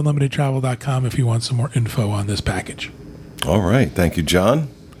at dreamsunlimitedtravel.com if you want some more info on this package. All right. Thank you, John.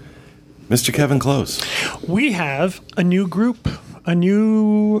 Mr. Kevin Close. We have a new group, a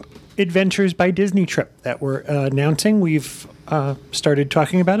new Adventures by Disney trip that we're announcing. We've started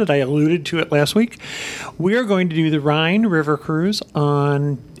talking about it. I alluded to it last week. We are going to do the Rhine River Cruise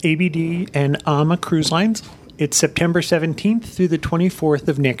on ABD and AMA Cruise Lines. It's September 17th through the 24th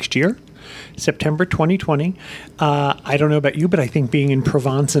of next year, September 2020. I don't know about you, but I think being in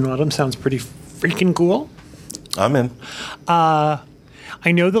Provence in autumn sounds pretty freaking cool. I'm in.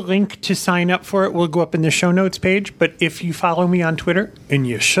 I know the link to sign up for it will go up in the show notes page, but if you follow me on Twitter, and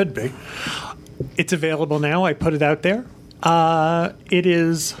you should be, it's available now. I put it out there. It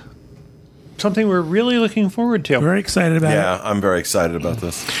is something we're really looking forward to. Very excited about it. Yeah, I'm very excited about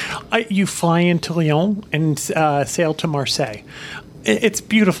this. You fly into Lyon and sail to Marseille. It's a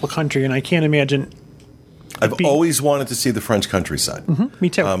beautiful country, and I can't imagine. I've always wanted to see the French countryside. Me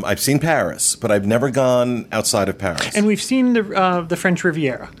too. I've seen Paris, but I've never gone outside of Paris. And we've seen the French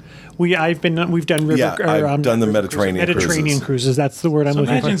Riviera. We've done river. Yeah, I've done the Mediterranean cruises. That's the word I'm looking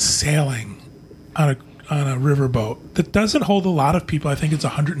for. Imagine sailing on a riverboat that doesn't hold a lot of people. I think it's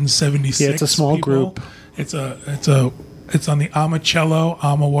 176. Yeah, it's a small people. group. It's on the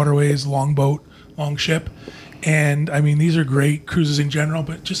Ama Waterways longship. And I mean, these are great cruises in general,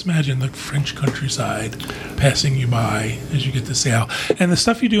 but just imagine the French countryside passing you by as you get to sail. And the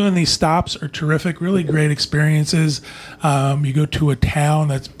stuff you do in these stops are terrific, really great experiences. You go to a town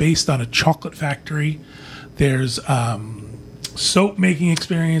that's based on a chocolate factory. There's soap making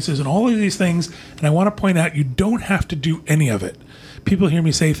experiences and all of these things. And I want to point out, you don't have to do any of it. People hear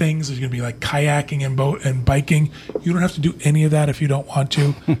me say things. There's going to be like kayaking and boat and biking. You don't have to do any of that if you don't want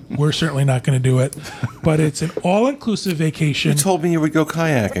to. We're certainly not going to do it. But it's an all-inclusive vacation. You told me you would go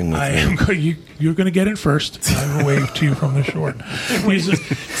kayaking with me. You're going to get it first. I will wave to you from the shore.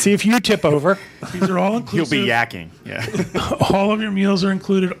 See if you tip over. These are all inclusive. You'll be yakking. Yeah. All of your meals are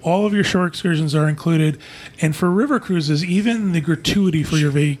included. All of your shore excursions are included. And for river cruises, even the gratuity for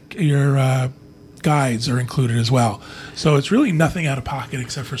your guides are included as well. So it's really nothing out of pocket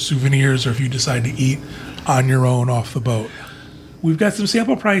except for souvenirs or if you decide to eat on your own off the boat. We've got some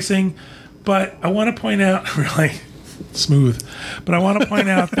sample pricing, but I want to point out, really smooth, but I want to point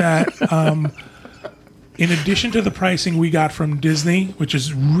out that in addition to the pricing we got from Disney, which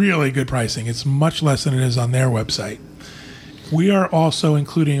is really good pricing, it's much less than it is on their website, we are also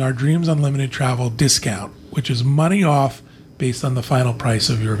including our Dreams Unlimited Travel discount, which is money off based on the final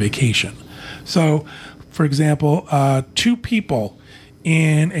price of your vacation. So, for example, 2 people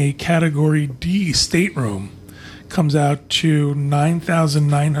in a Category D stateroom comes out to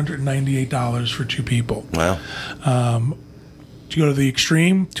 $9,998 for 2 people. Wow. To go to the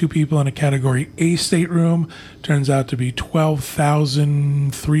extreme, 2 people in a Category A stateroom turns out to be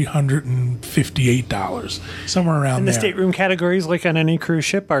 $12,358, somewhere around And there. the stateroom categories, like on any cruise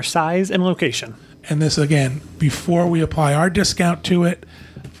ship, are size and location. And this, again, before we apply our discount to it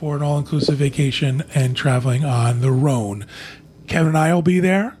for an all-inclusive vacation and traveling on the Rhone. Kevin and I will be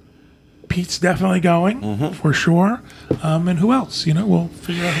there. Pete's definitely going, for sure. And who else? We'll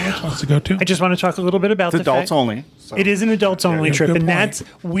figure out who else wants to go too. I just want to talk a little bit about It's adults only. So. It is an adults only trip, good and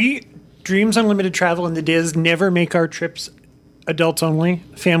point. Dreams Unlimited Travel and the Diz never make our trips adults only.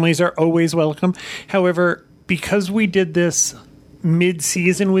 Families are always welcome. However, because we did this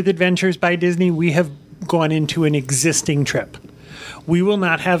mid-season with Adventures by Disney, we have gone into an existing trip. We will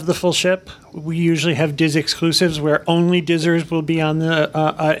not have the full ship. We usually have Diz exclusives where only Dizzers will be on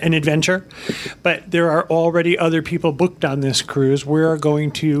an adventure. But there are already other people booked on this cruise. We are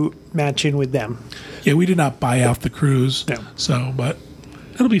going to match in with them. Yeah, we did not buy out the cruise. No. So, but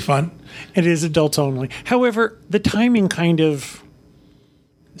it'll be fun. It is adults only. However, the timing kind of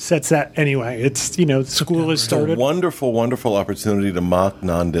sets that anyway. It's, school has It's a started. wonderful, wonderful opportunity to mock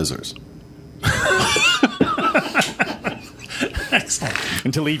non-dizzers. Excellent.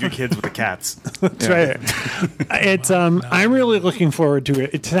 And to leave your kids with the cats. That's right. It's I'm really looking forward to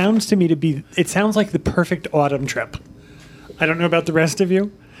it. It sounds like the perfect autumn trip. I don't know about the rest of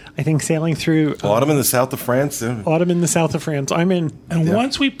you. I think sailing through Autumn in the south of France. Yeah. autumn in the south of France. I'm in. And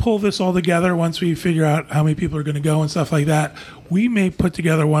once we pull this all together, once we figure out how many people are going to go and stuff like that, we may put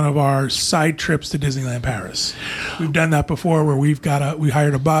together one of our side trips to Disneyland Paris. We've done that before where we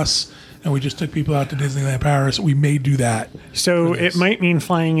hired a bus and we just took people out to Disneyland Paris. We may do that. So it might mean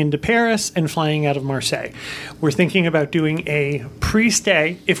flying into Paris and flying out of Marseille. We're thinking about doing a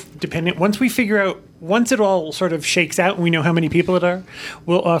pre-stay, once it all sort of shakes out and we know how many people it are,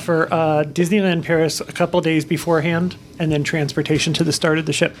 we'll offer Disneyland Paris a couple days beforehand and then transportation to the start of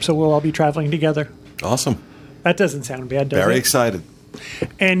the ship. So we'll all be traveling together. Awesome. That doesn't sound bad, does it? Very excited.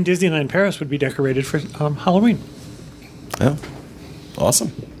 And Disneyland Paris would be decorated for Halloween. Yeah.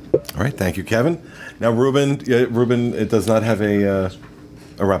 Awesome. All right. Thank you, Kevin. Now, Ruben, it does not have a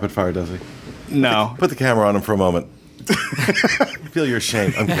rapid fire, does he? No. Put the camera on him for a moment. Feel your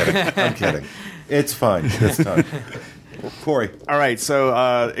shame. I'm kidding. It's fine. It's time. Corey. All right,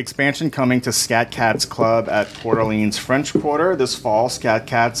 so expansion coming to Scat Cats Club at Port Orleans French Quarter. This fall, Scat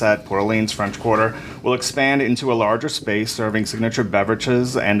Cats at Port Orleans French Quarter will expand into a larger space serving signature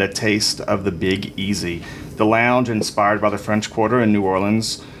beverages and a taste of the Big Easy. The lounge, inspired by the French Quarter in New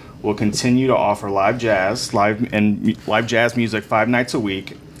Orleans, will continue to offer live jazz music 5 nights a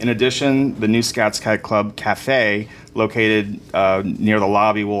week. In addition, the new Scots Cat Club Cafe, located near the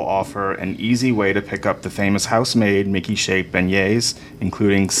lobby, will offer an easy way to pick up the famous house-made Mickey-shaped beignets,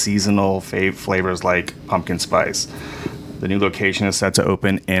 including seasonal flavors like pumpkin spice. The new location is set to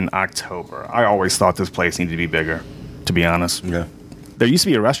open in October. I always thought this place needed to be bigger, to be honest. Yeah. There used to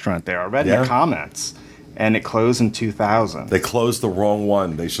be a restaurant there. I read in the comments, and it closed in 2000. They closed the wrong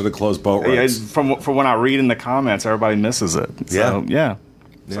one. They should have closed boat Yeah, rides. from when I read in the comments, everybody misses it. So, yeah.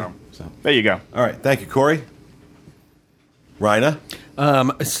 So, there you go. All right. Thank you, Corey. Rhina?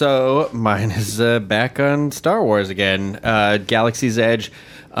 So mine is back on Star Wars again. Galaxy's Edge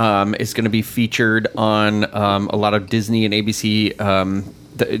is going to be featured on a lot of Disney and ABC.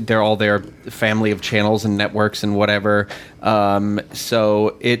 They're all their family of channels and networks and whatever.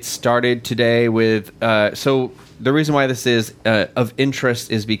 So it started today with... So the reason why this is of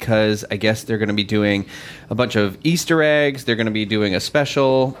interest is because I guess they're going to be doing a bunch of Easter eggs. They're going to be doing a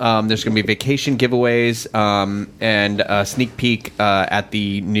special. There's going to be vacation giveaways and a sneak peek at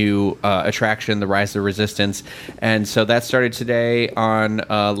the new attraction, the Rise of the Resistance. And so that started today on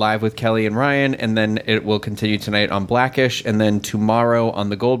Live with Kelly and Ryan, and then it will continue tonight on Blackish, and then tomorrow on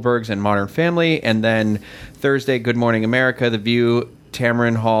The Goldbergs and Modern Family, and then Thursday, Good Morning America, The View,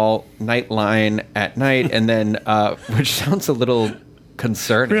 Tamarind Hall, Nightline at night, and then, which sounds a little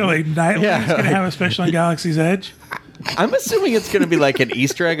concerning. Really? Nightline's going to have a special on Galaxy's Edge? I'm assuming it's going to be like an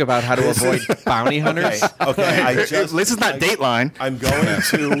Easter egg about how to avoid bounty hunters. Okay. This is not Dateline. I'm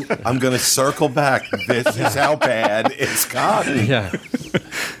going to circle back. This is how bad it's gotten. Yeah.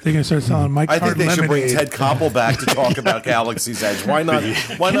 They're going to start selling Mike's I think Hard they should bring Lemonade. Ted Koppel back to talk about Galaxy's Edge. Why not?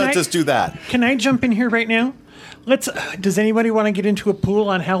 Why not just do that? Can I jump in here right now? Does anybody want to get into a pool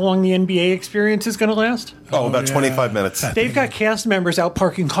on how long the NBA experience is going to last? Oh, about 25 minutes. They've got cast members out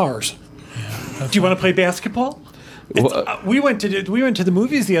parking cars. Do you want to play basketball? We went to the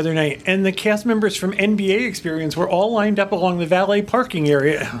movies the other night, and the cast members from NBA Experience were all lined up along the valet parking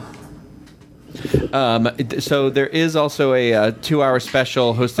area. So there is also a 2-hour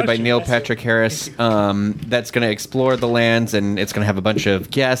special hosted by Neil Patrick Harris that's going to explore the lands, and it's going to have a bunch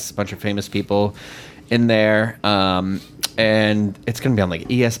of guests, a bunch of famous people in there, and it's going to be on like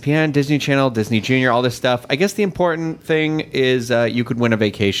ESPN, Disney Channel, Disney Junior, all this stuff. I guess the important thing is you could win a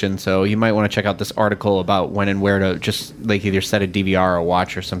vacation, so you might want to check out this article about when and where to just like either set a DVR or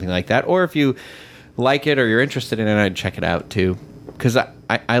watch or something like that, or if you like it or you're interested in it, I'd check it out too. Because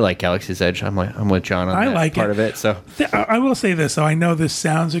I like Galaxy's Edge. I'm with John on that part of it. So I will say this, though. I know this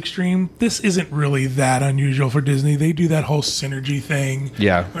sounds extreme. This isn't really that unusual for Disney. They do that whole synergy thing.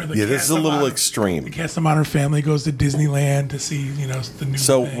 Yeah. Yeah, this is a little extreme. The cast of Modern Family goes to Disneyland to see, the new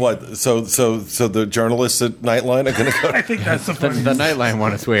So thing. what? So the journalists at Nightline are going to go. I think that's the funny. the Nightline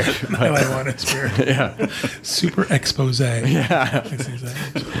one is weird. Nightline one is weird. Yeah. Super expose. Yeah.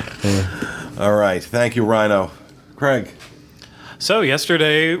 All right. Thank you, Rhino. Craig. So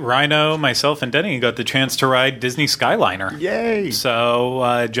yesterday, Rhino, myself, and Denny got the chance to ride Disney Skyliner. Yay!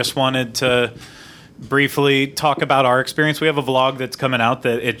 So just wanted to briefly talk about our experience. We have a vlog that's coming out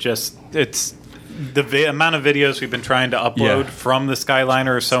that it's the amount of videos we've been trying to upload from the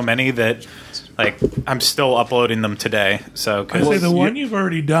Skyliner are so many that like I'm still uploading them today. So I say the one you've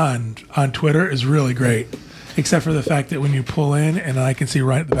already done on Twitter is really great. Except for the fact that when you pull in and I can see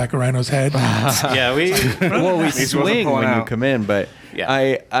right at the back of Rhino's head. Yeah, we swing when you come in, but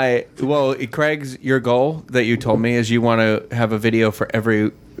yeah. Well, Craig's your goal that you told me is you want to have a video for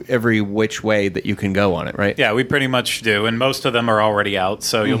every which way that you can go on it, right? Yeah, we pretty much do, and most of them are already out.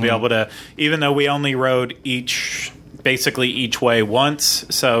 So you'll be able to, even though we only rode basically each way once,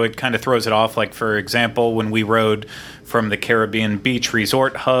 so it kind of throws it off. Like, for example, when we rode from the Caribbean Beach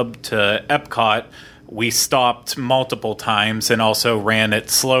Resort Hub to Epcot, we stopped multiple times and also ran at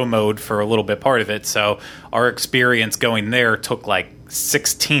slow mode for a little bit part of it. So our experience going there took like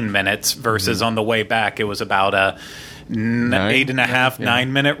 16 minutes versus on the way back it was about a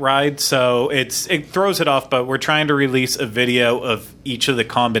 9 minute ride. So it throws it off, but we're trying to release a video of each of the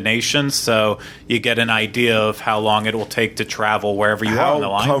combinations so you get an idea of how long it will take to travel wherever you are on the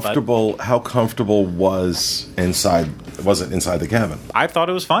line. How comfortable was it inside the cabin? I thought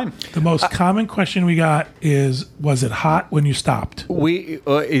it was fine. The most common question we got is, was it hot when you stopped?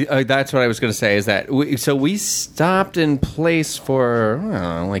 That's what I was going to say, is that we stopped in place for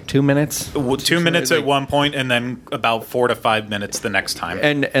like 2 minutes. 2 minutes at one point, and then about 4 to 5 minutes the next time.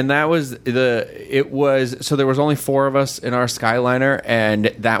 And that was so there was only 4 of us in our Skyliner, and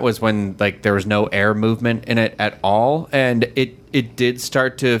that was when like there was no air movement in it at all, and it did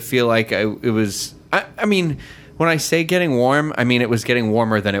start to feel like it was. I mean, when I say getting warm, I mean it was getting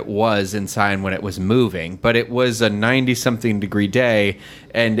warmer than it was inside when it was moving, but it was a 90-something degree day,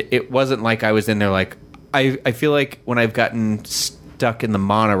 and it wasn't like I was in there like I feel like when I've gotten stuck in the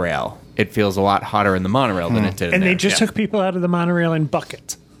monorail, it feels a lot hotter in the monorail than it did. And they just took people out of the monorail in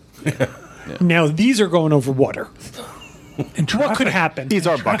buckets. Now these are going over water. What could happen? These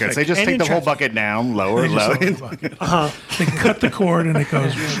are buckets. They just take the whole bucket down, lower. They cut the cord and it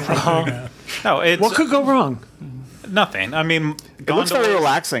goes. No, what could go wrong? Nothing. I mean, it looks very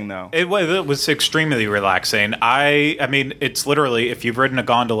relaxing, though. It was extremely relaxing. I mean, it's literally, if you've ridden a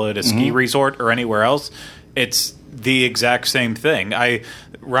gondola at a ski resort or anywhere else, it's the exact same thing.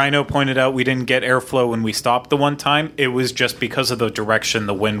 Rhino pointed out we didn't get airflow when we stopped the one time. It was just because of the direction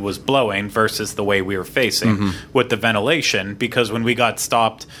the wind was blowing versus the way we were facing with the ventilation. Because when we got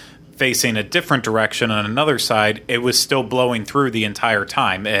stopped facing a different direction on another side, it was still blowing through the entire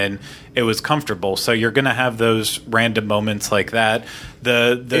time, and it was comfortable. So you're going to have those random moments like that.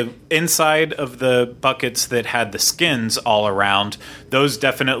 The inside of the buckets that had the skins all around, those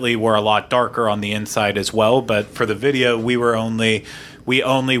definitely were a lot darker on the inside as well. But for the video, we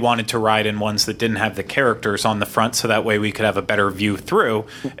only wanted to ride in ones that didn't have the characters on the front, so that way we could have a better view through.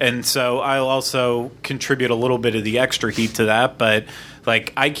 And so I'll also contribute a little bit of the extra heat to that. But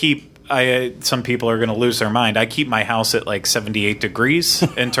like some people are going to lose their mind. I keep my house at like 78 degrees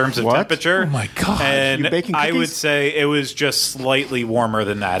in terms of temperature. Oh my God. And I would say it was just slightly warmer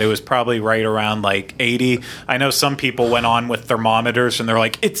than that. It was probably right around like 80. I know some people went on with thermometers and they're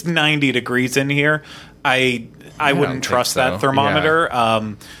like, it's 90 degrees in here. I wouldn't trust that thermometer.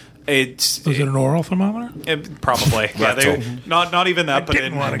 Yeah. Was it an oral thermometer? Probably. Yeah, not even that, but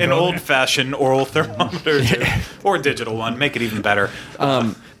an old-fashioned oral thermometer or a digital one. Make it even better.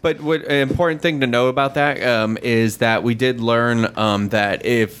 But what an important thing to know about that is that we did learn that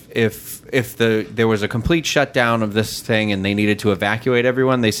if there was a complete shutdown of this thing and they needed to evacuate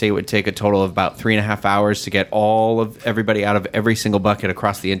everyone, they say it would take a total of about 3.5 hours to get all of everybody out of every single bucket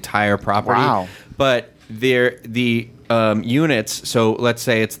across the entire property. Wow. But the units, so let's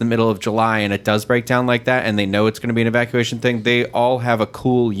say it's the middle of July and it does break down like that and they know it's going to be an evacuation thing, they all have a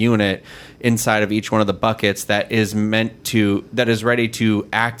cool unit inside of each one of the buckets that is ready to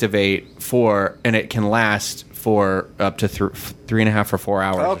activate and it can last for up to 3.5 or 4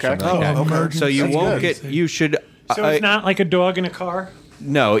 hours. Okay. Or something like that. Okay. So you won't good. you should. So it's not like a dog in a car?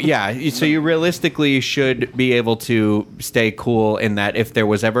 No, yeah. So you realistically should be able to stay cool in that if there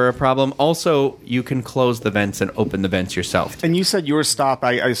was ever a problem. Also, you can close the vents and open the vents yourself. And you said your stop,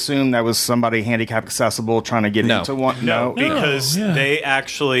 I assume that was somebody handicap accessible trying to get into one? No, because they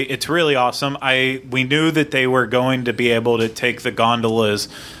actually, it's really awesome. We knew that they were going to be able to take the gondolas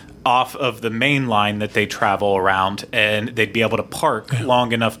off of the main line that they travel around, and they'd be able to park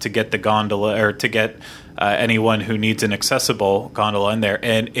long enough to get the gondola or to get anyone who needs an accessible gondola in there.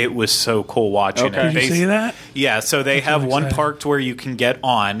 And it was so cool watching it. Did you see that? Yeah, so they have one parked where you can get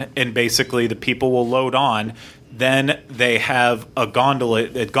on, and basically the people will load on, Then they have a gondola.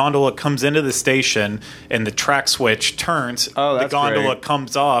 A gondola comes into the station, and the track switch turns. Oh, that's the gondola great.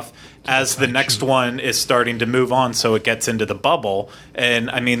 comes off as the next one is starting to move on, so it gets into the bubble. And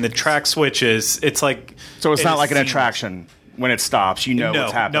I mean, the track switch it's like So it's it not is like an seamless. attraction. When it stops, you know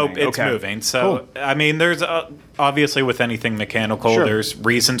what's happening. Nope, it's Okay. moving. So, Cool. I mean, there's obviously with anything mechanical, Sure. there's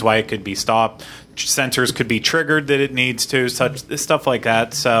reasons why it could be stopped. Sensors could be triggered that it needs to, such stuff like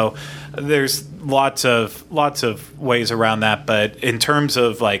that. So, there's lots of ways around that. But in terms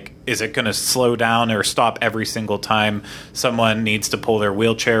of like, is it going to slow down or stop every single time someone needs to pull their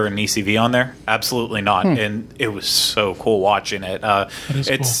wheelchair and ECV on there? Absolutely not. And it was so cool watching it. is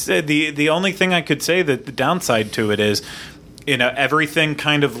It's the only thing I could say that the downside to it is, everything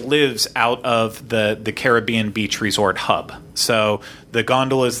kind of lives out of the Caribbean Beach Resort hub. So the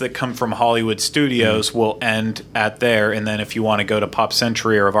gondolas that come from Hollywood Studios will end at there, and then if you want to go to Pop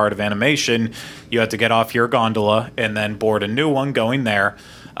Century or of Art of Animation, you have to get off your gondola and then board a new one going there.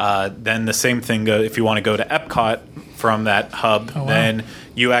 Then the same thing if you want to go to Epcot from that hub, then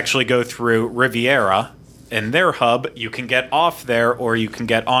you actually go through Riviera. In their hub, you can get off there, or you can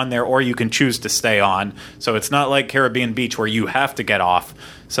get on there, or you can choose to stay on. So it's not like Caribbean Beach where you have to get off.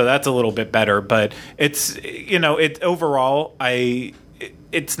 So that's a little bit better. But it's overall,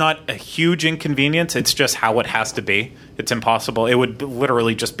 it's not a huge inconvenience. It's just how it has to be. It's impossible. It would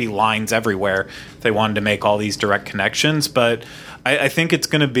literally just be lines everywhere if they wanted to make all these direct connections. But I think it's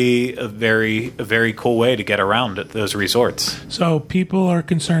going to be a very cool way to get around at those resorts. So people are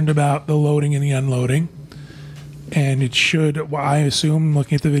concerned about the loading and the unloading. And it should, I assume,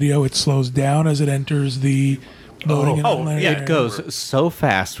 looking at the video, it slows down as it enters the loading and unloading. yeah, It goes so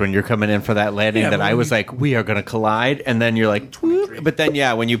fast when you're coming in for that landing Yeah, that but I when was you- like, we are going to collide. And then you're like, "Whoop." But then,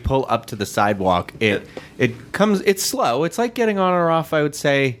 when you pull up to the sidewalk, it comes, it's slow. It's like getting on or off, I would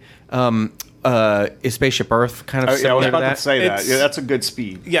say, is Spaceship Earth kind of I was similar to about that? to say that. It's- Yeah, that's a good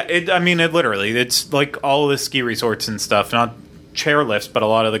speed. Yeah, it literally, it's like all of the ski resorts and stuff, not chair lifts, but a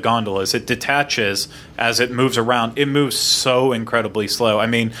lot of the gondolas. It detaches as it moves around. It moves so incredibly slow. I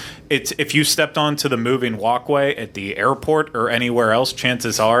mean, if you stepped onto the moving walkway at the airport or anywhere else,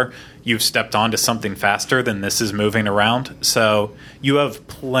 chances are you've stepped onto something faster than this is moving around. So you have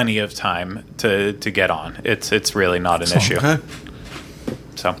plenty of time to get on. It's really not an issue. Okay.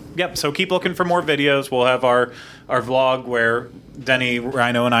 So, yep. So keep looking for more videos. We'll have our vlog where Denny,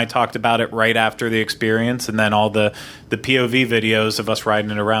 Rhino, and I talked about it right after the experience, and then all the POV videos of us riding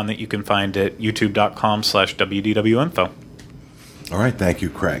it around that you can find at youtube.com/WDWinfo. All right, thank you,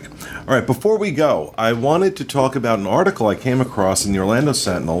 Craig. All right, before we go, I wanted to talk about an article I came across in the Orlando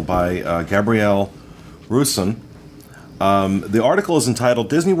Sentinel by Gabrielle Rusin. The article is entitled,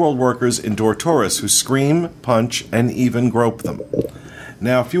 Disney World Workers Endure Tourists Who Scream, Punch, and Even Grope Them.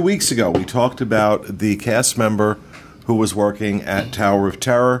 Now, a few weeks ago, we talked about the cast member who was working at Tower of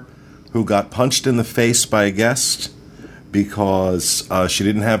Terror who got punched in the face by a guest because she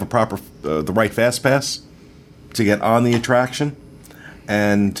didn't have the right fast pass to get on the attraction,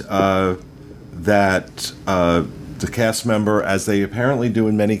 and that the cast member, as they apparently do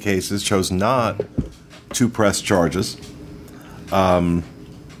in many cases, chose not to press charges.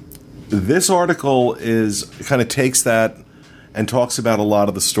 This article kind of takes that and talks about a lot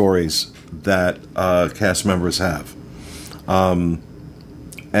of the stories that cast members have.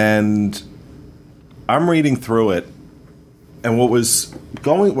 And I'm reading through it, and as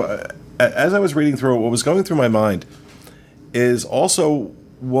I was reading through it, what was going through my mind is also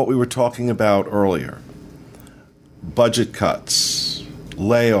what we were talking about earlier. Budget cuts,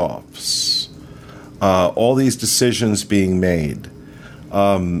 layoffs, all these decisions being made.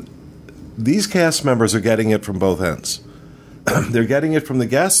 These cast members are getting it from both ends. They're getting it from the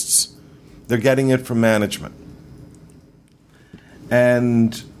guests. They're getting it from management.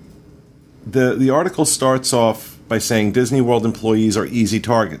 And the article starts off by saying Disney World employees are easy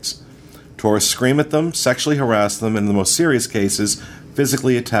targets. Tourists scream at them, sexually harass them, and in the most serious cases,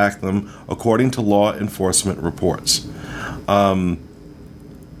 physically attack them, according to law enforcement reports.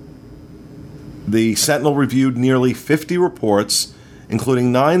 The Sentinel reviewed nearly 50 reports,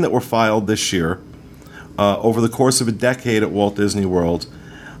 including 9 that were filed this year, over the course of a decade at Walt Disney World.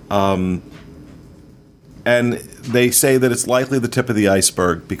 And they say that it's likely the tip of the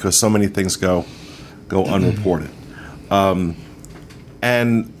iceberg because so many things go unreported. And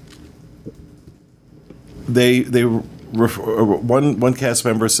one cast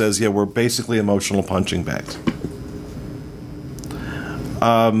member says, "Yeah, we're basically emotional punching bags."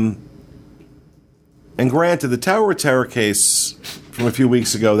 And granted, the Tower of Terror case from a few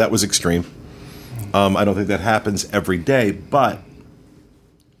weeks ago, that was extreme. I don't think that happens every day, but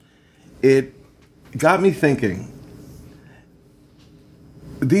it got me thinking.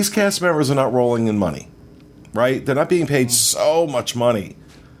 These cast members are not rolling in money, right? They're not being paid so much money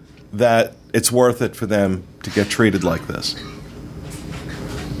that it's worth it for them to get treated like this.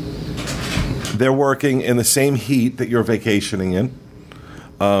 They're working in the same heat that you're vacationing in.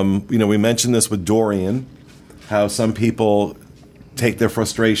 We mentioned this with Dorian, how some people take their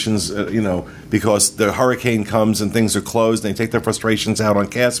frustrations, because the hurricane comes and things are closed, and they take their frustrations out on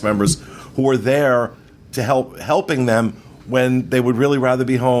cast members who are there to helping them when they would really rather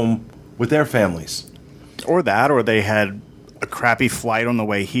be home with their families. Or they had a crappy flight on the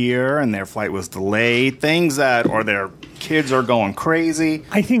way here and their flight was delayed, or their kids are going crazy.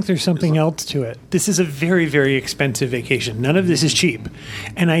 I think there's something else to it. This is a very, very expensive vacation. None of this is cheap.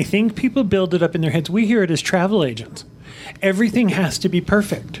 And I think people build it up in their heads. We hear it as travel agents. Everything has to be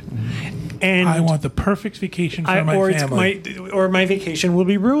perfect. And I want the perfect vacation for my family. Or my vacation will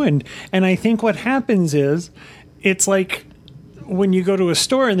be ruined. And I think what happens is, it's like when you go to a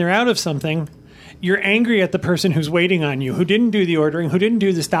store and they're out of something, you're angry at the person who's waiting on you, who didn't do the ordering, who didn't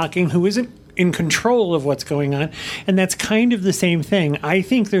do the stocking, who isn't in control of what's going on. And that's kind of the same thing. I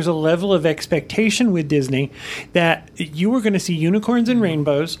think there's a level of expectation with Disney that you are going to see unicorns and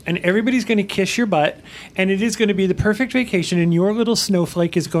rainbows, and everybody's going to kiss your butt, and it is going to be the perfect vacation, and your little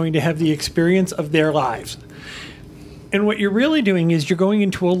snowflake is going to have the experience of their lives. And what you're really doing is you're going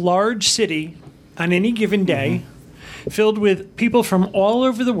into a large city on any given day, filled with people from all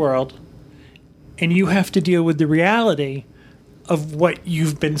over the world, and you have to deal with the reality of what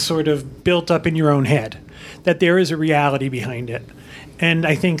you've been sort of built up in your own head, that there is a reality behind it. And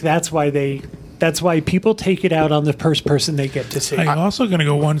I think that's why people take it out on the first person they get to see. I'm also going to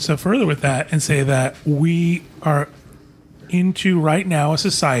go one step further with that and say that we are into right now a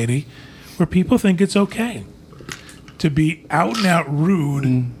society where people think it's okay to be out and out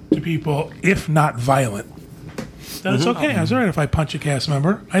rude to people, if not violent. That's okay. It's all right if I punch a cast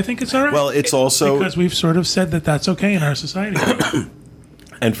member. I think it's all right. Well, it's also... because we've sort of said that that's okay in our society.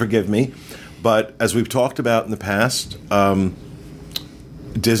 And forgive me, but as we've talked about in the past,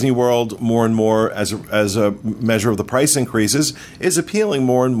 Disney World, more and more, as a measure of the price increases, is appealing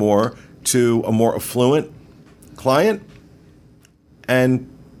more and more to a more affluent client.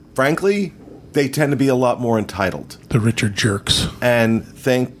 And frankly, they tend to be a lot more entitled. The richer jerks. And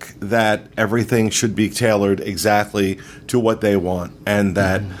think that everything should be tailored exactly to what they want. And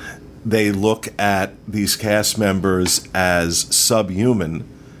that they look at these cast members as subhuman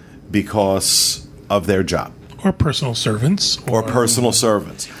because of their job. Or personal servants. Or personal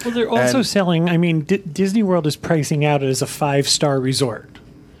servants. Well, they're also selling, Disney World is pricing out as a 5-star resort.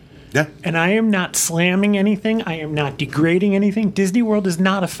 Yeah. And I am not slamming anything. I am not degrading anything. Disney World is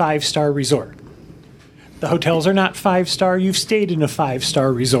not a 5-star resort. The hotels are not 5-star. You've stayed in a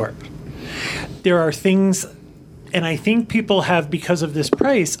 5-star resort. There are things, and I think people have, because of this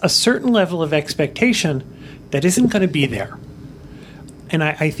price, a certain level of expectation that isn't going to be there. And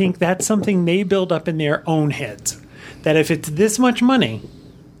I think that's something they build up in their own heads. That if it's this much money,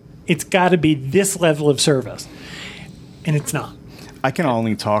 it's got to be this level of service. And it's not. I can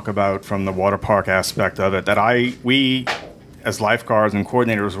only talk about from the water park aspect of it that we as lifeguards and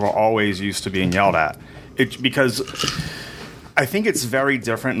coordinators were always used to being yelled at. Because I think it's very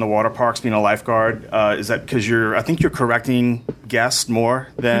different in the water parks being a lifeguard. Is that because I think you're correcting guests more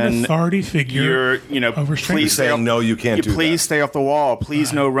than an authority figure. Please saying no, you can't do that. Please stay off the wall.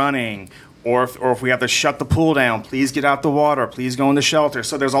 Please no running. Or if we have to shut the pool down, please get out the water. Please go in the shelter.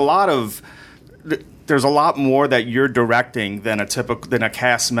 So there's a lot more that you're directing than a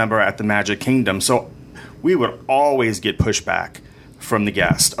cast member at the Magic Kingdom. So we would always get pushback from the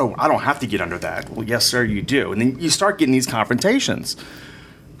guest. Oh, I don't have to get under that. Well, yes, sir, you do. And then you start getting these confrontations.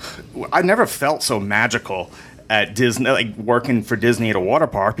 I never felt so magical at Disney, like working for Disney at a water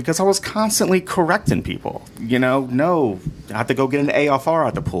park, because I was constantly correcting people. No, I have to go get an AFR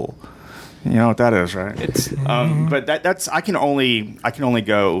at the pool. You know what that is, right? It's but that's I can only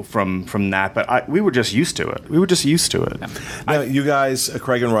go from that. But we were just used to it. Now, you guys,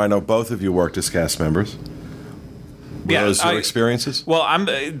 Craig and Rhino, both of you worked as cast members. Were those your experiences? Well,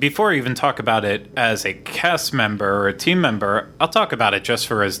 before I even talk about it as a cast member or a team member, I'll talk about it just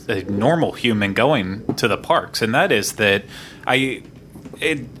for as a normal human going to the parks, and that is that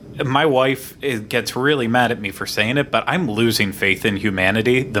my wife gets really mad at me for saying it, but I'm losing faith in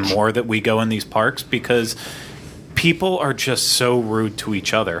humanity the more that we go in these parks, because people are just so rude to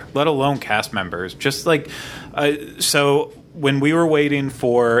each other, let alone cast members. Just like so when we were waiting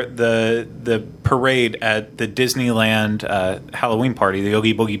for the parade at the Disneyland Halloween party, the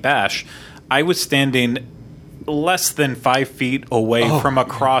Oogie Boogie Bash, I was standing less than 5 feet away from a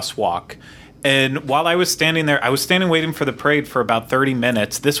crosswalk. And while I was standing there, I was standing waiting for the parade for about 30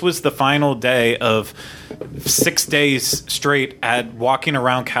 minutes. This was the final day of 6 days straight at walking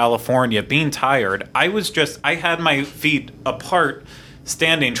around California, being tired. I had my feet apart,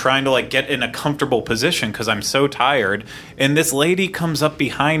 standing, trying to like get in a comfortable position because I'm so tired. And this lady comes up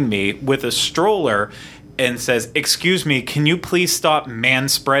behind me with a stroller and says, "Excuse me, can you please stop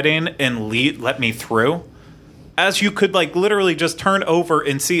man-spreading and let me through?" As you could like literally just turn over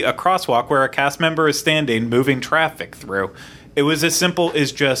and see a crosswalk where a cast member is standing, moving traffic through. It was as simple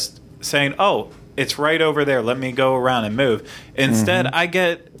as just saying, "Oh, it's right over there. Let me go around and move." Instead, I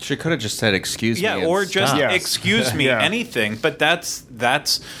get... She could have just said, "Excuse me." Yeah, or just, Yes. "Excuse me," Yeah. anything. But that's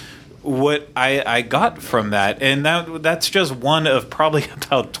what I got from that. And that's just one of probably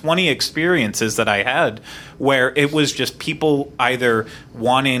about 20 experiences that I had where it was just people either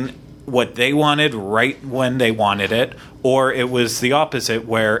wanting what they wanted right when they wanted it, or it was the opposite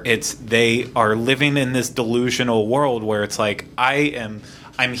where they are living in this delusional world where it's like, I'm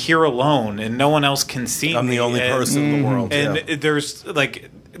here alone and no one else can see me. I'm the only person in the world. And yeah.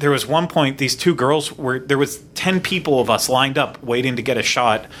 there was one point, these two girls there was 10 people of us lined up waiting to get a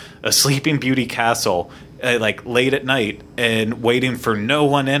shot, a Sleeping Beauty castle, like late at night, and waiting for no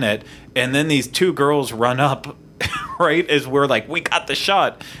one in it. And then these two girls run up right as we're like, "We got the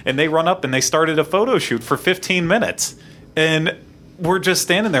shot," and they run up and they started a photo shoot for 15 minutes, and we're just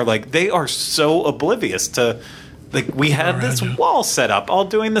standing there like, they are so oblivious to, like, we had this wall set up all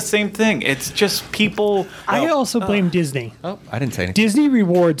doing the same thing. It's just people. I also blame Disney. Oh, I didn't say anything. Disney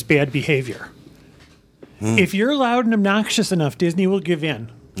rewards bad behavior. If you're loud and obnoxious enough, Disney will give in.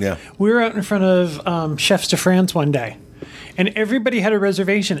 Yeah. We were out in front of Chefs de France one day, and everybody had a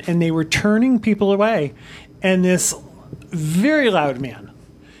reservation, and they were turning people away. And this very loud man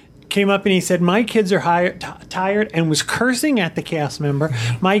came up and he said, "My kids are tired," and was cursing at the cast member.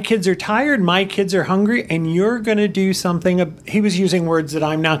 "My kids are tired, my kids are hungry, and you're going to do something." He was using words that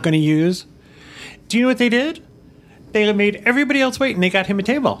I'm not going to use. Do you know what they did? They made everybody else wait, and they got him a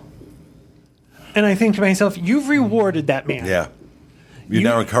table. And I think to myself, you've rewarded that man. Yeah. You're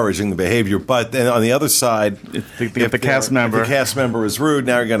now encouraging the behavior, but then on the other side, if the cast member is rude,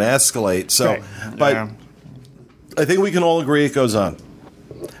 now you're going to escalate. So, Right. but Yeah. I think we can all agree it goes on.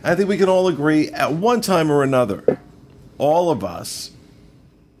 I think we can all agree at one time or another, all of us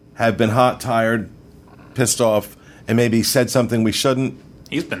have been hot, tired, pissed off, and maybe said something we shouldn't.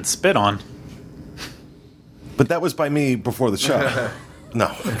 He's been spit on. But that was by me before the show.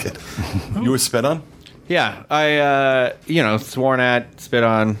 No, I'm kidding. You were spit on? Yeah, I sworn at, spit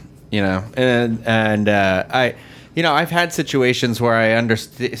on, and I've had situations where I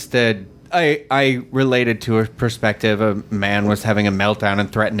understood. I related to a perspective. A man was having a meltdown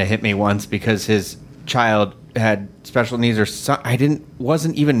and threatened to hit me once because his child had special needs, or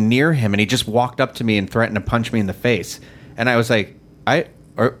wasn't even near him, and he just walked up to me and threatened to punch me in the face. And I was like,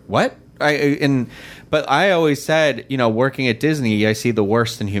 what? But I always said, working at Disney, I see the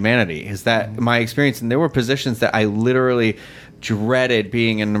worst in humanity. Is that my experience? And there were positions that I literally dreaded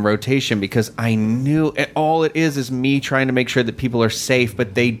being in the rotation because I knew all it is me trying to make sure that people are safe,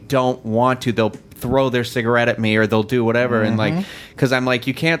 but they don't want to. They'll throw their cigarette at me or they'll do whatever. And because I'm like,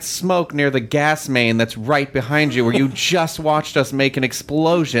 you can't smoke near the gas main that's right behind you where you just watched us make an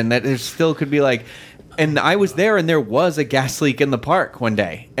explosion that there still could be like. And I was there, and there was a gas leak in the park one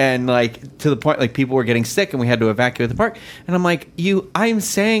day, and to the point people were getting sick, and we had to evacuate the park. And I'm like, I'm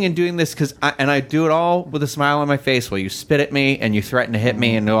saying and doing this because I do it all with a smile on my face while you spit at me and you threaten to hit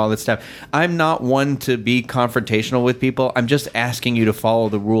me and do all this stuff. I'm not one to be confrontational with people. I'm just asking you to follow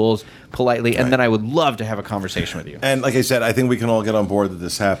the rules politely, and then I would love to have a conversation with you. And like I said, I think we can all get on board that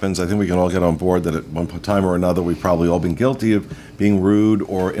this happens. I think we can all get on board that at one time or another we've probably all been guilty of being rude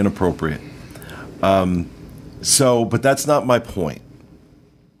or inappropriate. But that's not my point.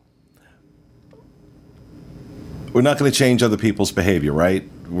 We're not going to change other people's behavior, right?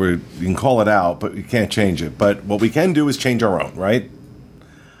 You can call it out, but you can't change it. But what we can do is change our own, right?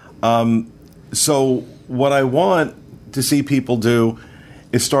 So what I want to see people do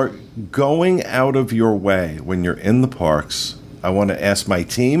is start going out of your way when you're in the parks. I want to ask my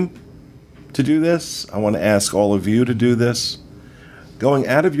team to do this. I want to ask all of you to do this. Going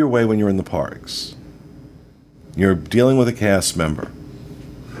out of your way when you're in the parks. You're dealing with a cast member.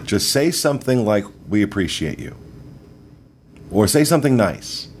 Just say something like, "We appreciate you." Or say something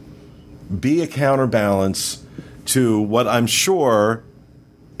nice. Be a counterbalance to what I'm sure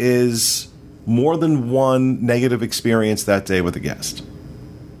is more than one negative experience that day with a guest.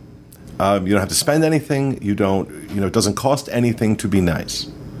 You don't have to spend anything. It doesn't cost anything to be nice.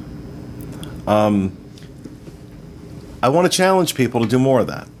 I want to challenge people to do more of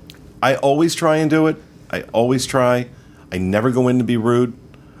that. I always try and do it. I always try. I never go in to be rude.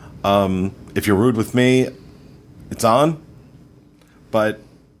 If you're rude with me, it's on. But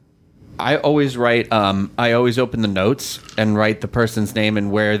I always write. I always open the notes and write the person's name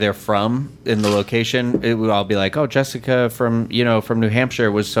and where they're from in the location. I'll be like, "Oh, Jessica from New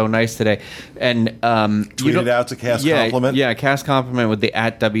Hampshire was so nice today," and tweet it out to Cast Compliment. Yeah, Cast Compliment with the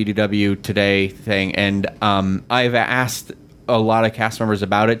 @WDW today thing, and I've asked a lot of cast members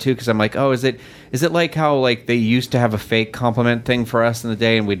about it too, because I'm like, oh, is it like how like they used to have a fake compliment thing for us in the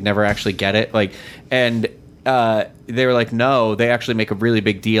day and we'd never actually get it, and they were like, no, they actually make a really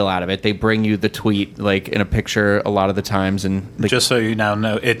big deal out of it. They bring you the tweet like in a picture a lot of the times, and just so you now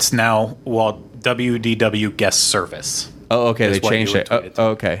know, it's now Walt WDW guest service. Oh, okay, they changed it.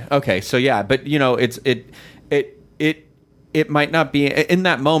 Okay. So yeah, but it might not be in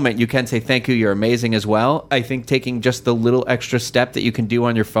that moment. You can say thank you, you're amazing as well. I think taking just the little extra step that you can do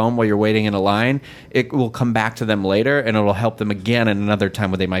on your phone while you're waiting in a line, it will come back to them later, and it'll help them again in another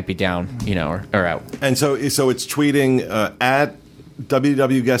time when they might be down, or out. And so it's tweeting at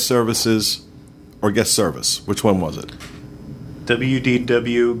WDW Guest Services or Guest Service. Which one was it?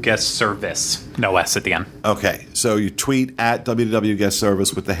 WDW Guest Service. No S at the end. Okay, so you tweet at WDW Guest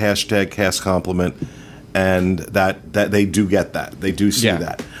Service with the hashtag Cast Compliment. And that they do get that. They do see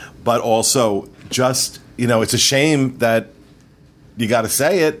that. But also, just, it's a shame that you got to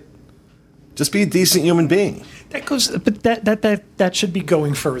say it. Just be a decent human being. But that should be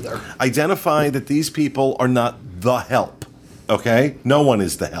going further. Identify that these people are not the help, okay? No one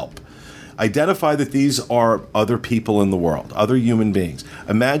is the help. Identify that these are other people in the world, other human beings.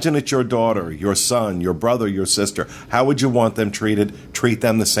 Imagine it's your daughter, your son, your brother, your sister. How would you want them treated? Treat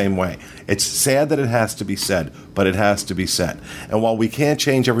them the same way. It's sad that it has to be said, but it has to be said. And while we can't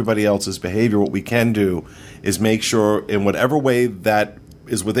change everybody else's behavior, what we can do is make sure in whatever way that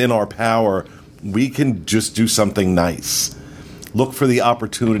is within our power, we can just do something nice. Look for the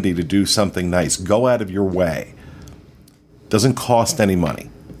opportunity to do something nice. Go out of your way. Doesn't cost any money.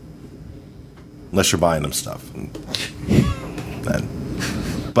 Unless you're buying them stuff.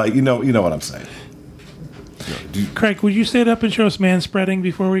 But you know what I'm saying. Craig, would you stand up and show us man-spreading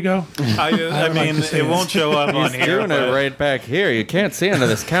before we go? I mean, it won't show up on here. Doing it right back here. You can't see under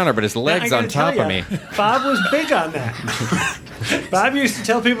this counter, but his leg's on top of me. Bob was big on that. Bob used to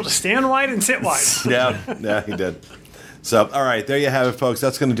tell people to stand wide and sit wide. Yeah, he did. So, all right, there you have it, folks.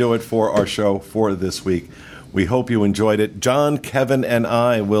 That's going to do it for our show for this week. We hope you enjoyed it. John, Kevin, and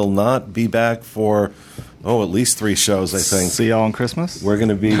I will not be back for at least 3 shows. I think. See y'all on Christmas. We're going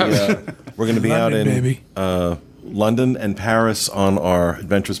to be London, out in baby. London and Paris on our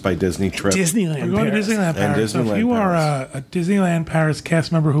Adventures by Disney trip. Disneyland. We're going to Disneyland Paris. So if you are a Disneyland Paris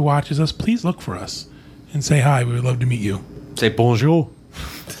cast member who watches us, please look for us and say hi. We would love to meet you. Say bonjour.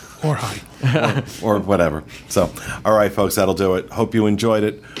 Or hi. or whatever. So, all right, folks, that'll do it. Hope you enjoyed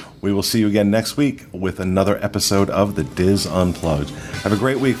it. We will see you again next week with another episode of the Diz Unplugged. Have a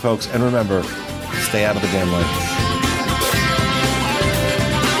great week, folks, and remember, stay out of the damn lights.